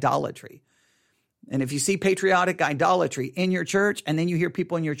patriotic idolatry? And if you see patriotic idolatry in your church, and then you hear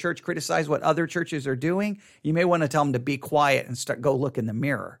people in your church criticize what other churches are doing, you may want to tell them to be quiet and go look in the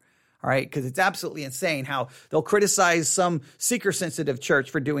mirror. All right, because it's absolutely insane how they'll criticize some seeker-sensitive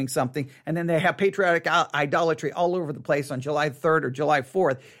church for doing something, and then they have patriotic idolatry all over the place on July 3rd or July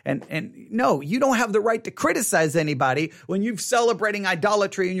 4th. And no, you don't have the right to criticize anybody when you're celebrating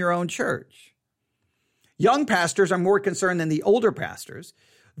idolatry in your own church. Young pastors are more concerned than the older pastors.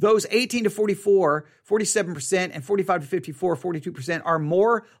 Those 18 to 44, 47%, and 45 to 54, 42% are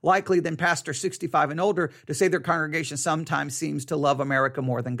more likely than pastors 65 and older to say their congregation sometimes seems to love America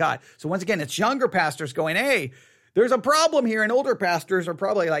more than God. So once again, it's younger pastors going, hey, there's a problem here. And older pastors are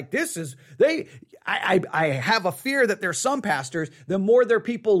probably like, I have a fear that there's some pastors, the more their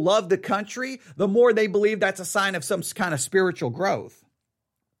people love the country, the more they believe that's a sign of some kind of spiritual growth.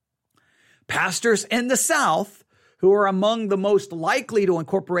 Pastors in the South, who are among the most likely to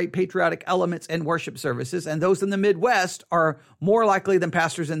incorporate patriotic elements in worship services, and those in the Midwest are more likely than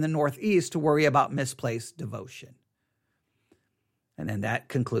pastors in the Northeast to worry about misplaced devotion. And then that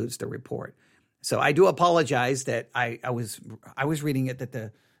concludes the report. So I do apologize that I was reading it that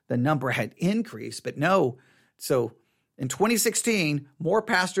the number had increased, but no. So in 2016, more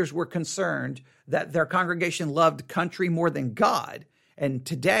pastors were concerned that their congregation loved country more than God. And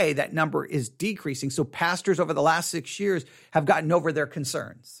today, that number is decreasing. So pastors over the last 6 years have gotten over their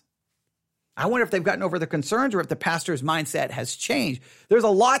concerns. I wonder if they've gotten over their concerns or if the pastor's mindset has changed. There's a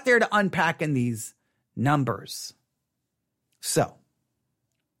lot there to unpack in these numbers. So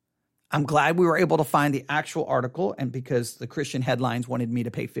I'm glad we were able to find the actual article, and because the Christian Headlines wanted me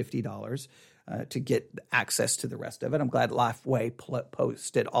to pay $50 to get access to the rest of it, I'm glad Lifeway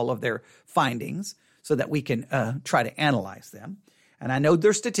posted all of their findings so that we can try to analyze them. And I know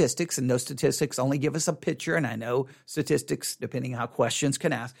there's statistics, and those statistics only give us a picture. And I know statistics, depending on how questions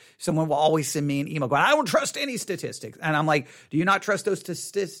can ask, someone will always send me an email going, I don't trust any statistics. And I'm like, do you not trust those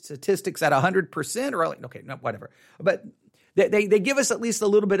statistics at 100%? Or like, okay, no, whatever. But they give us at least a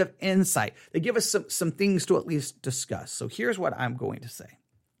little bit of insight. They give us some things to at least discuss. So here's what I'm going to say.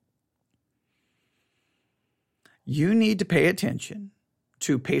 You need to pay attention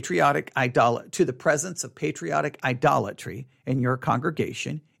to the presence of patriotic idolatry in your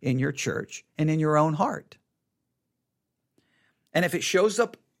congregation, in your church, and in your own heart. And if it shows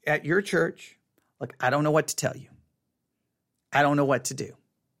up at your church, look, I don't know what to tell you. I don't know what to do.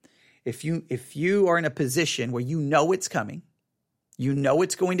 If you are in a position where you know it's coming, you know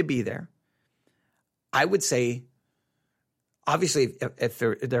it's going to be there, I would say, obviously, if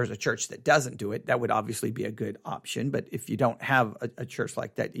there's a church that doesn't do it, that would obviously be a good option. But if you don't have a church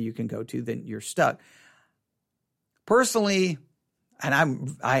like that you can go to, then you're stuck. Personally,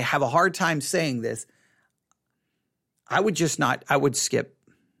 and I have a hard time saying this, I would skip.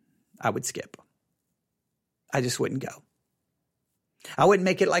 I just wouldn't go. I wouldn't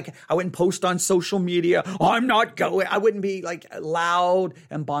make it like, I wouldn't post on social media, I'm not going. I wouldn't be like loud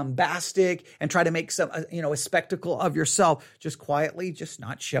and bombastic and try to make some, a spectacle of yourself. Just quietly, just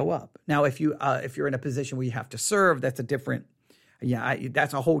not show up. Now, if you're in a position where you have to serve, that's a different,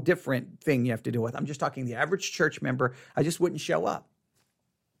 that's a whole different thing you have to deal with. I'm just talking the average church member. I just wouldn't show up.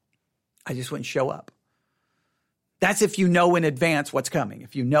 That's if you know in advance what's coming.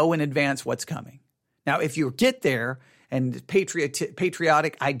 Now, if you get there and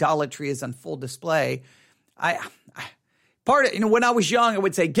patriotic idolatry is on full display, when I was young, I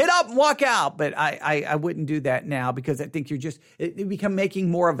would say, get up and walk out. But I wouldn't do that now, because I think you become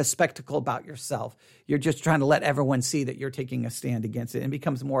making more of a spectacle about yourself. You're just trying to let everyone see that you're taking a stand against it, and it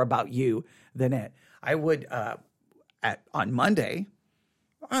becomes more about you than it. I would, on Monday,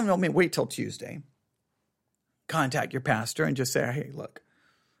 wait till Tuesday, contact your pastor and just say, hey, look,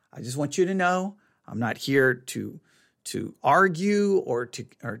 I just want you to know I'm not here to argue or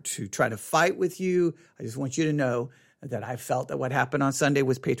to try to fight with you. I just want you to know that I felt that what happened on Sunday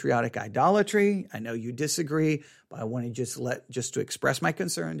was patriotic idolatry. I know you disagree, but I want to just to express my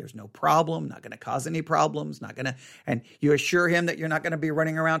concern. There's no problem, not going to cause any problems, and you assure him that you're not going to be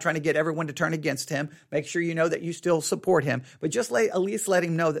running around trying to get everyone to turn against him. Make sure you know that you still support him, but just at least let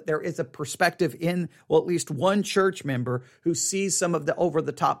him know that there is a perspective in, at least one church member who sees some of the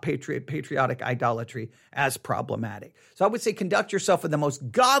over-the-top patriotic idolatry as problematic. So I would say conduct yourself in the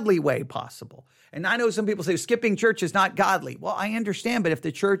most godly way possible. And I know some people say skipping church is not godly. Well, I understand, but if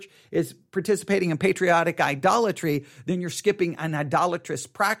the church is participating in patriotic idolatry, then you're skipping an idolatrous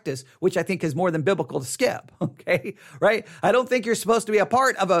practice, which I think is more than biblical to skip. Okay, right? I don't think you're supposed to be a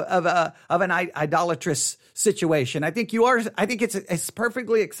part of an idolatrous situation. I think you are. I think it's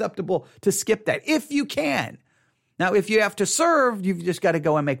perfectly acceptable to skip that if you can. Now, if you have to serve, you've just got to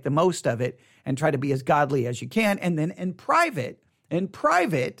go and make the most of it and try to be as godly as you can. And then in private.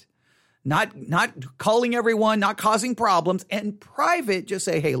 Not calling everyone, not causing problems. In private, just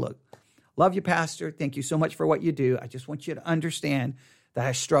say, hey, look, love you, Pastor. Thank you so much for what you do. I just want you to understand that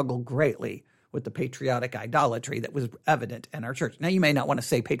I struggle greatly with the patriotic idolatry that was evident in our church. Now, you may not want to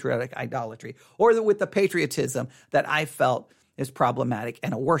say patriotic idolatry, or with the patriotism that I felt is problematic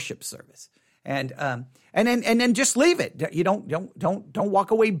in a worship service. And then just leave it. You don't walk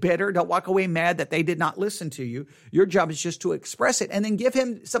away bitter. Don't walk away mad that they did not listen to you. Your job is just to express it and then give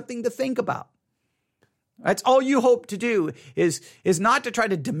him something to think about. That's all you hope to do is not to try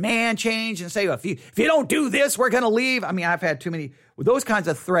to demand change and say, well, if you don't do this, we're going to leave. I mean, I've had too many. Those kinds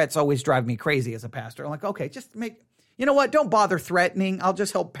of threats always drive me crazy as a pastor. I'm like, okay, you know what? Don't bother threatening. I'll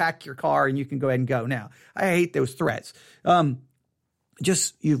just help pack your car and you can go ahead and go now. I hate those threats.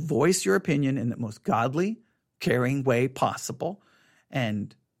 Just you voice your opinion in the most godly, caring way possible,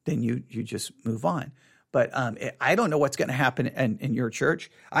 and then you just move on. But I don't know what's going to happen in your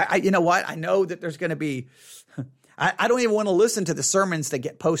church. You know what? I know that there's going to be I don't even want to listen to the sermons that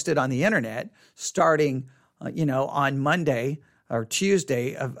get posted on the internet starting on Monday or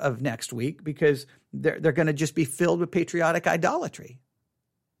Tuesday of next week, because they're going to just be filled with patriotic idolatry.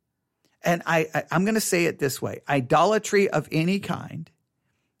 And I'm going to say it this way. Idolatry of any kind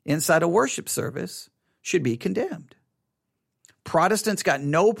inside a worship service should be condemned. Protestants got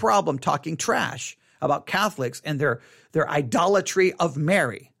no problem talking trash about Catholics and their idolatry of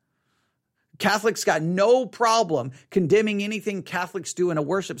Mary. Catholics got no problem condemning anything Catholics do in a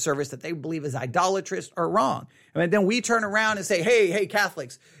worship service that they believe is idolatrous or wrong. And then we turn around and say, hey,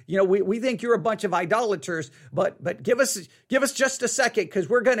 Catholics, we think you're a bunch of idolaters, but give us just a second, because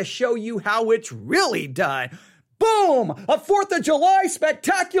we're going to show you how it's really done. Boom! A 4th of July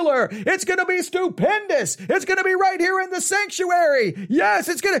spectacular. It's going to be stupendous. It's going to be right here in the sanctuary. Yes,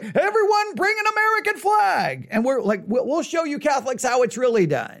 everyone bring an American flag. And we'll show you Catholics how it's really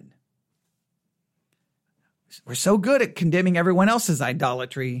done. We're so good at condemning everyone else's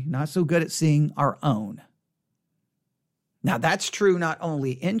idolatry, not so good at seeing our own. Now, that's true not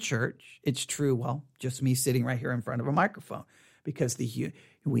only in church. It's true, just me sitting right here in front of a microphone, because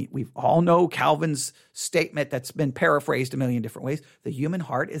we all know Calvin's statement that's been paraphrased a million different ways. The human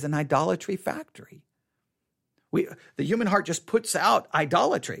heart is an idolatry factory. The human heart just puts out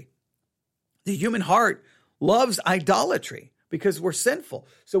idolatry. The human heart loves idolatry because we're sinful.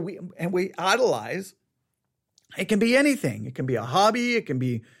 So we idolize. It can be anything. It can be a hobby. It can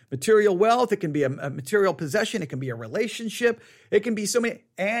be material wealth. It can be a material possession. It can be a relationship. It can be so many,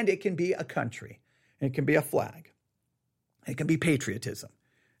 and it can be a country. It can be a flag. It can be patriotism.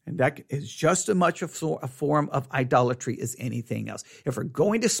 And that is just as much a form of idolatry as anything else. If we're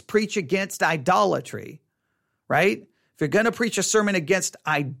going to preach against idolatry, right? If you're going to preach a sermon against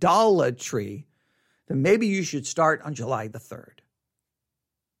idolatry, then maybe you should start on July the 3rd.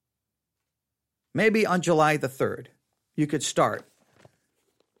 Maybe on July the 3rd, you could start.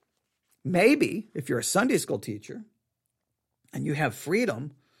 Maybe if you're a Sunday school teacher and you have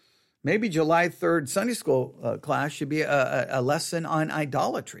freedom, maybe July 3rd Sunday school class should be a lesson on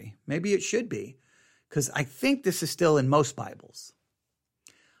idolatry. Maybe it should be, because I think this is still in most Bibles.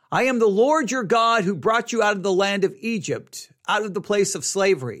 I am the Lord your God who brought you out of the land of Egypt, out of the place of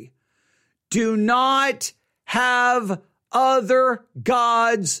slavery. Do not have other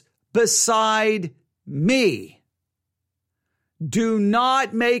gods beside me. Do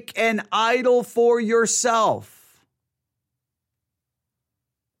not make an idol for yourself.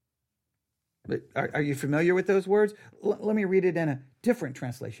 Are you familiar with those words? Let me read it in a different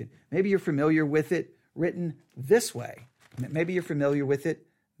translation. Maybe you're familiar with it written this way. Maybe you're familiar with it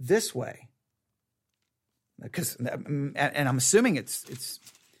this way. And I'm assuming it's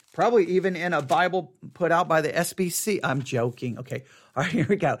probably even in a Bible put out by the SBC. I'm joking. Okay. All right, here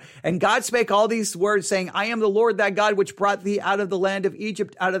we go. And God spake all these words, saying, I am the Lord thy God, which brought thee out of the land of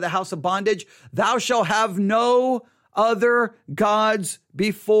Egypt, out of the house of bondage. Thou shalt have no other gods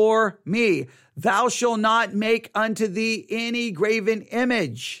before me. Thou shalt not make unto thee any graven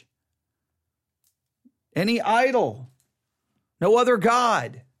image, any idol, no other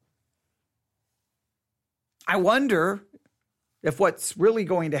God. I wonder if what's really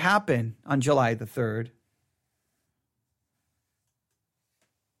going to happen on July the 3rd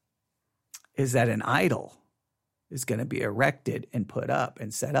is that an idol is going to be erected and put up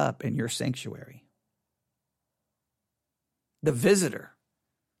and set up in your sanctuary. The visitor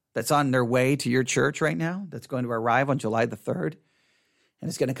that's on their way to your church right now, that's going to arrive on July the 3rd, and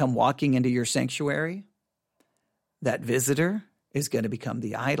is going to come walking into your sanctuary, that visitor is going to become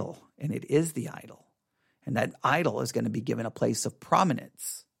the idol, and it is the idol. And that idol is going to be given a place of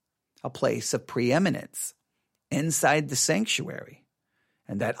prominence, a place of preeminence inside the sanctuary.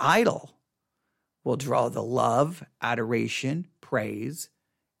 And that idol will draw the love, adoration, praise,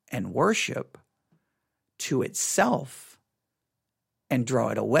 and worship to itself and draw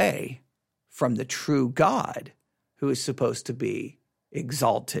it away from the true God who is supposed to be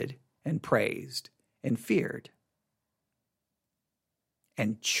exalted and praised and feared.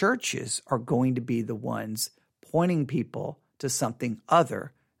 And churches are going to be the ones pointing people to something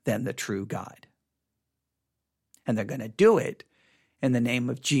other than the true God. And they're going to do it in the name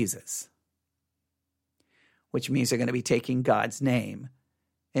of Jesus, which means they're going to be taking God's name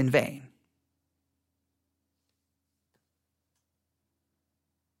in vain.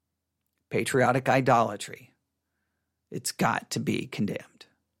 Patriotic idolatry. It's got to be condemned.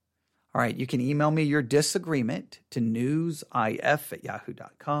 All right, you can email me your disagreement to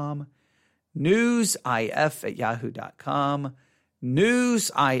newsif@yahoo.com, newsif@yahoo.com,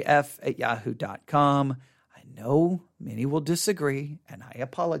 newsif@yahoo.com. I know many will disagree, and I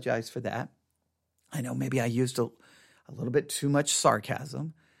apologize for that. I know maybe I used a little bit too much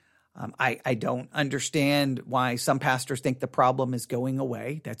sarcasm. I don't understand why some pastors think the problem is going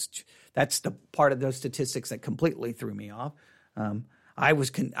away. That's the part of those statistics that completely threw me off. I was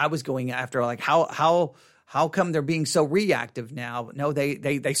going after, like, how come they're being so reactive now? No,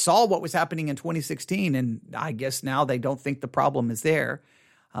 they saw what was happening in 2016, and I guess now they don't think the problem is there.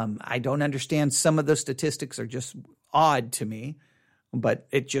 I don't understand. Some of those statistics are just odd to me, but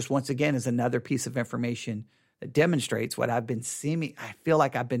it just, once again, is another piece of information that demonstrates what I've been seeing. I feel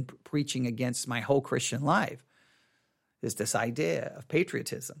like I've been preaching against my whole Christian life, is this idea of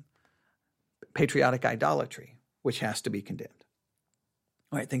patriotism, patriotic idolatry, which has to be condemned.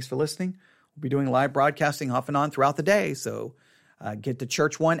 All right, thanks for listening. We'll be doing live broadcasting off and on throughout the day. So get the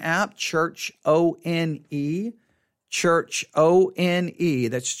Church One app, Church O-N-E, Church O-N-E.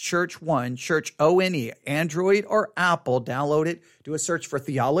 That's Church One, Church O-N-E. Android or Apple, download it. Do a search for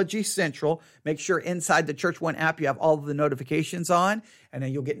Theology Central. Make sure inside the Church One app you have all of the notifications on, and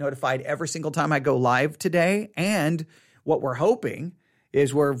then you'll get notified every single time I go live today. And what we're hoping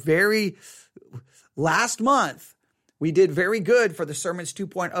is last month, we did very good for the Sermons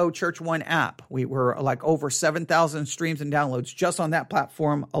 2.0 Church One app. We were like over 7,000 streams and downloads just on that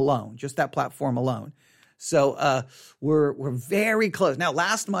platform alone, just that platform alone. So we're very close. Now,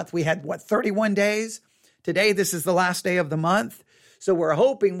 last month we had 31 days. Today, this is the last day of the month. So we're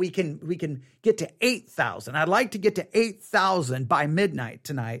hoping we can get to 8,000. I'd like to get to 8,000 by midnight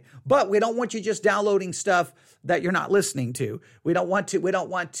tonight, but we don't want you just downloading stuff that you're not listening to. We don't want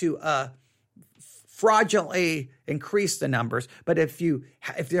to fraudulently increase the numbers. But if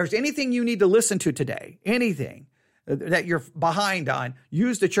there's anything you need to listen to today, anything that you're behind on,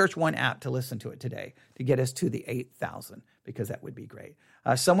 use the Church One app to listen to it today to get us to the 8,000, because that would be great.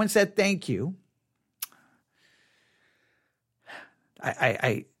 Someone said thank you.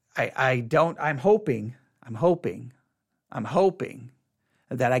 I'm hoping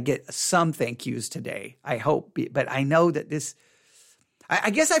that I get some thank yous today. I hope, but I know that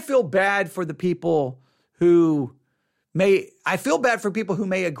I guess I feel bad for the people who may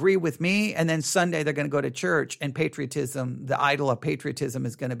agree with me, and then Sunday they're going to go to church and patriotism, the idol of patriotism,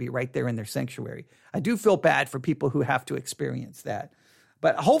 is going to be right there in their sanctuary. I do feel bad for people who have to experience that.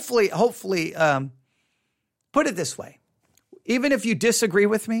 But hopefully, put it this way. Even if you disagree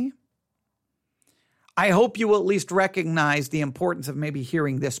with me, I hope you will at least recognize the importance of maybe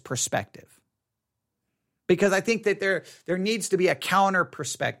hearing this perspective. Because I think that there needs to be a counter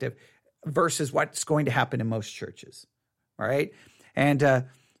perspective versus what's going to happen in most churches. All right. And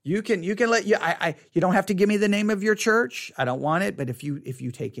you don't have to give me the name of your church. I don't want it. But if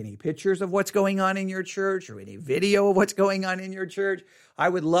you take any pictures of what's going on in your church or any video of what's going on in your church, I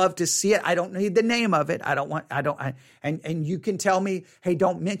would love to see it. I don't need the name of it. And you can tell me, hey,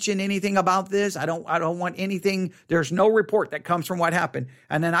 don't mention anything about this. I don't want anything. There's no report that comes from what happened.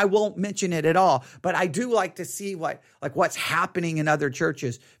 And then I won't mention it at all. But I do like to see what's happening in other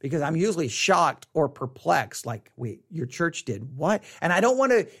churches, because I'm usually shocked or perplexed. Like, wait, your church did what? And I don't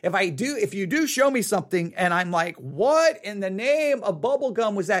want to, if you do show me something and I'm like, what in the name of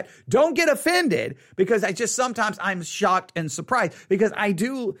bubblegum was that? Don't get offended, because sometimes I'm shocked and surprised, because I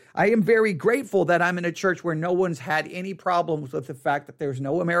am very grateful that I'm in a church where no one's had any problems with the fact that there's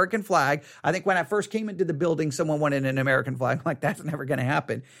no American flag. I think when I first came into the building, someone wanted an American flag. I'm like, that's never going to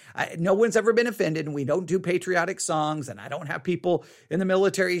happen. No one's ever been offended, and we don't do patriotic songs, and I don't have people in the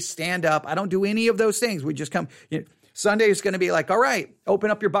military stand up. I don't do any of those things. We just come. Sunday is going to be like, all right, open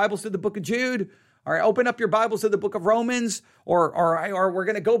up your Bibles to the book of Jude. All right, open up your Bibles to the book of Romans, or we're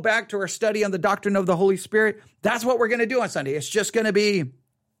going to go back to our study on the doctrine of the Holy Spirit. That's what we're going to do on Sunday. It's just going to be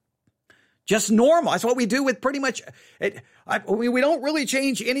just normal. That's what we do with pretty much it. We don't really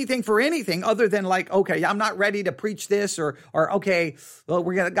change anything for anything other than like, okay, I'm not ready to preach this, or okay, well,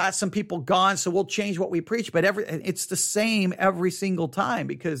 got some people gone, so we'll change what we preach. But it's the same every single time,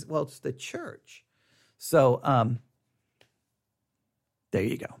 because, well, it's the church. So there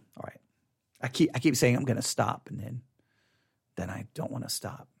you go. All right. I keep saying I'm going to stop, and then I don't want to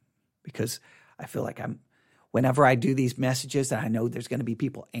stop, because I feel like whenever I do these messages and I know there's going to be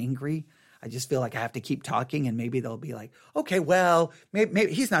people angry, I just feel like I have to keep talking, and maybe they'll be like, okay, well,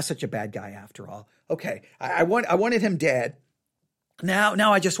 maybe he's not such a bad guy after all. Okay. I wanted him dead.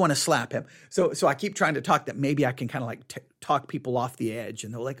 Now I just want to slap him. So I keep trying to talk that maybe I can kind of like talk people off the edge,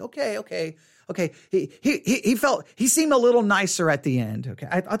 and they're like, okay. He seemed a little nicer at the end. Okay.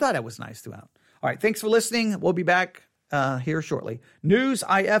 I thought I was nice throughout. All right. Thanks for listening. We'll be back here shortly.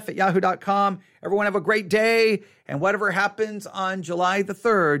 newsif@yahoo.com. Everyone have a great day. And whatever happens on July the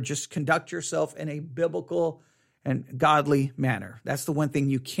 3rd, just conduct yourself in a biblical and godly manner. That's the one thing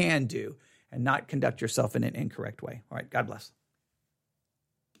you can do, and not conduct yourself in an incorrect way. All right. God bless.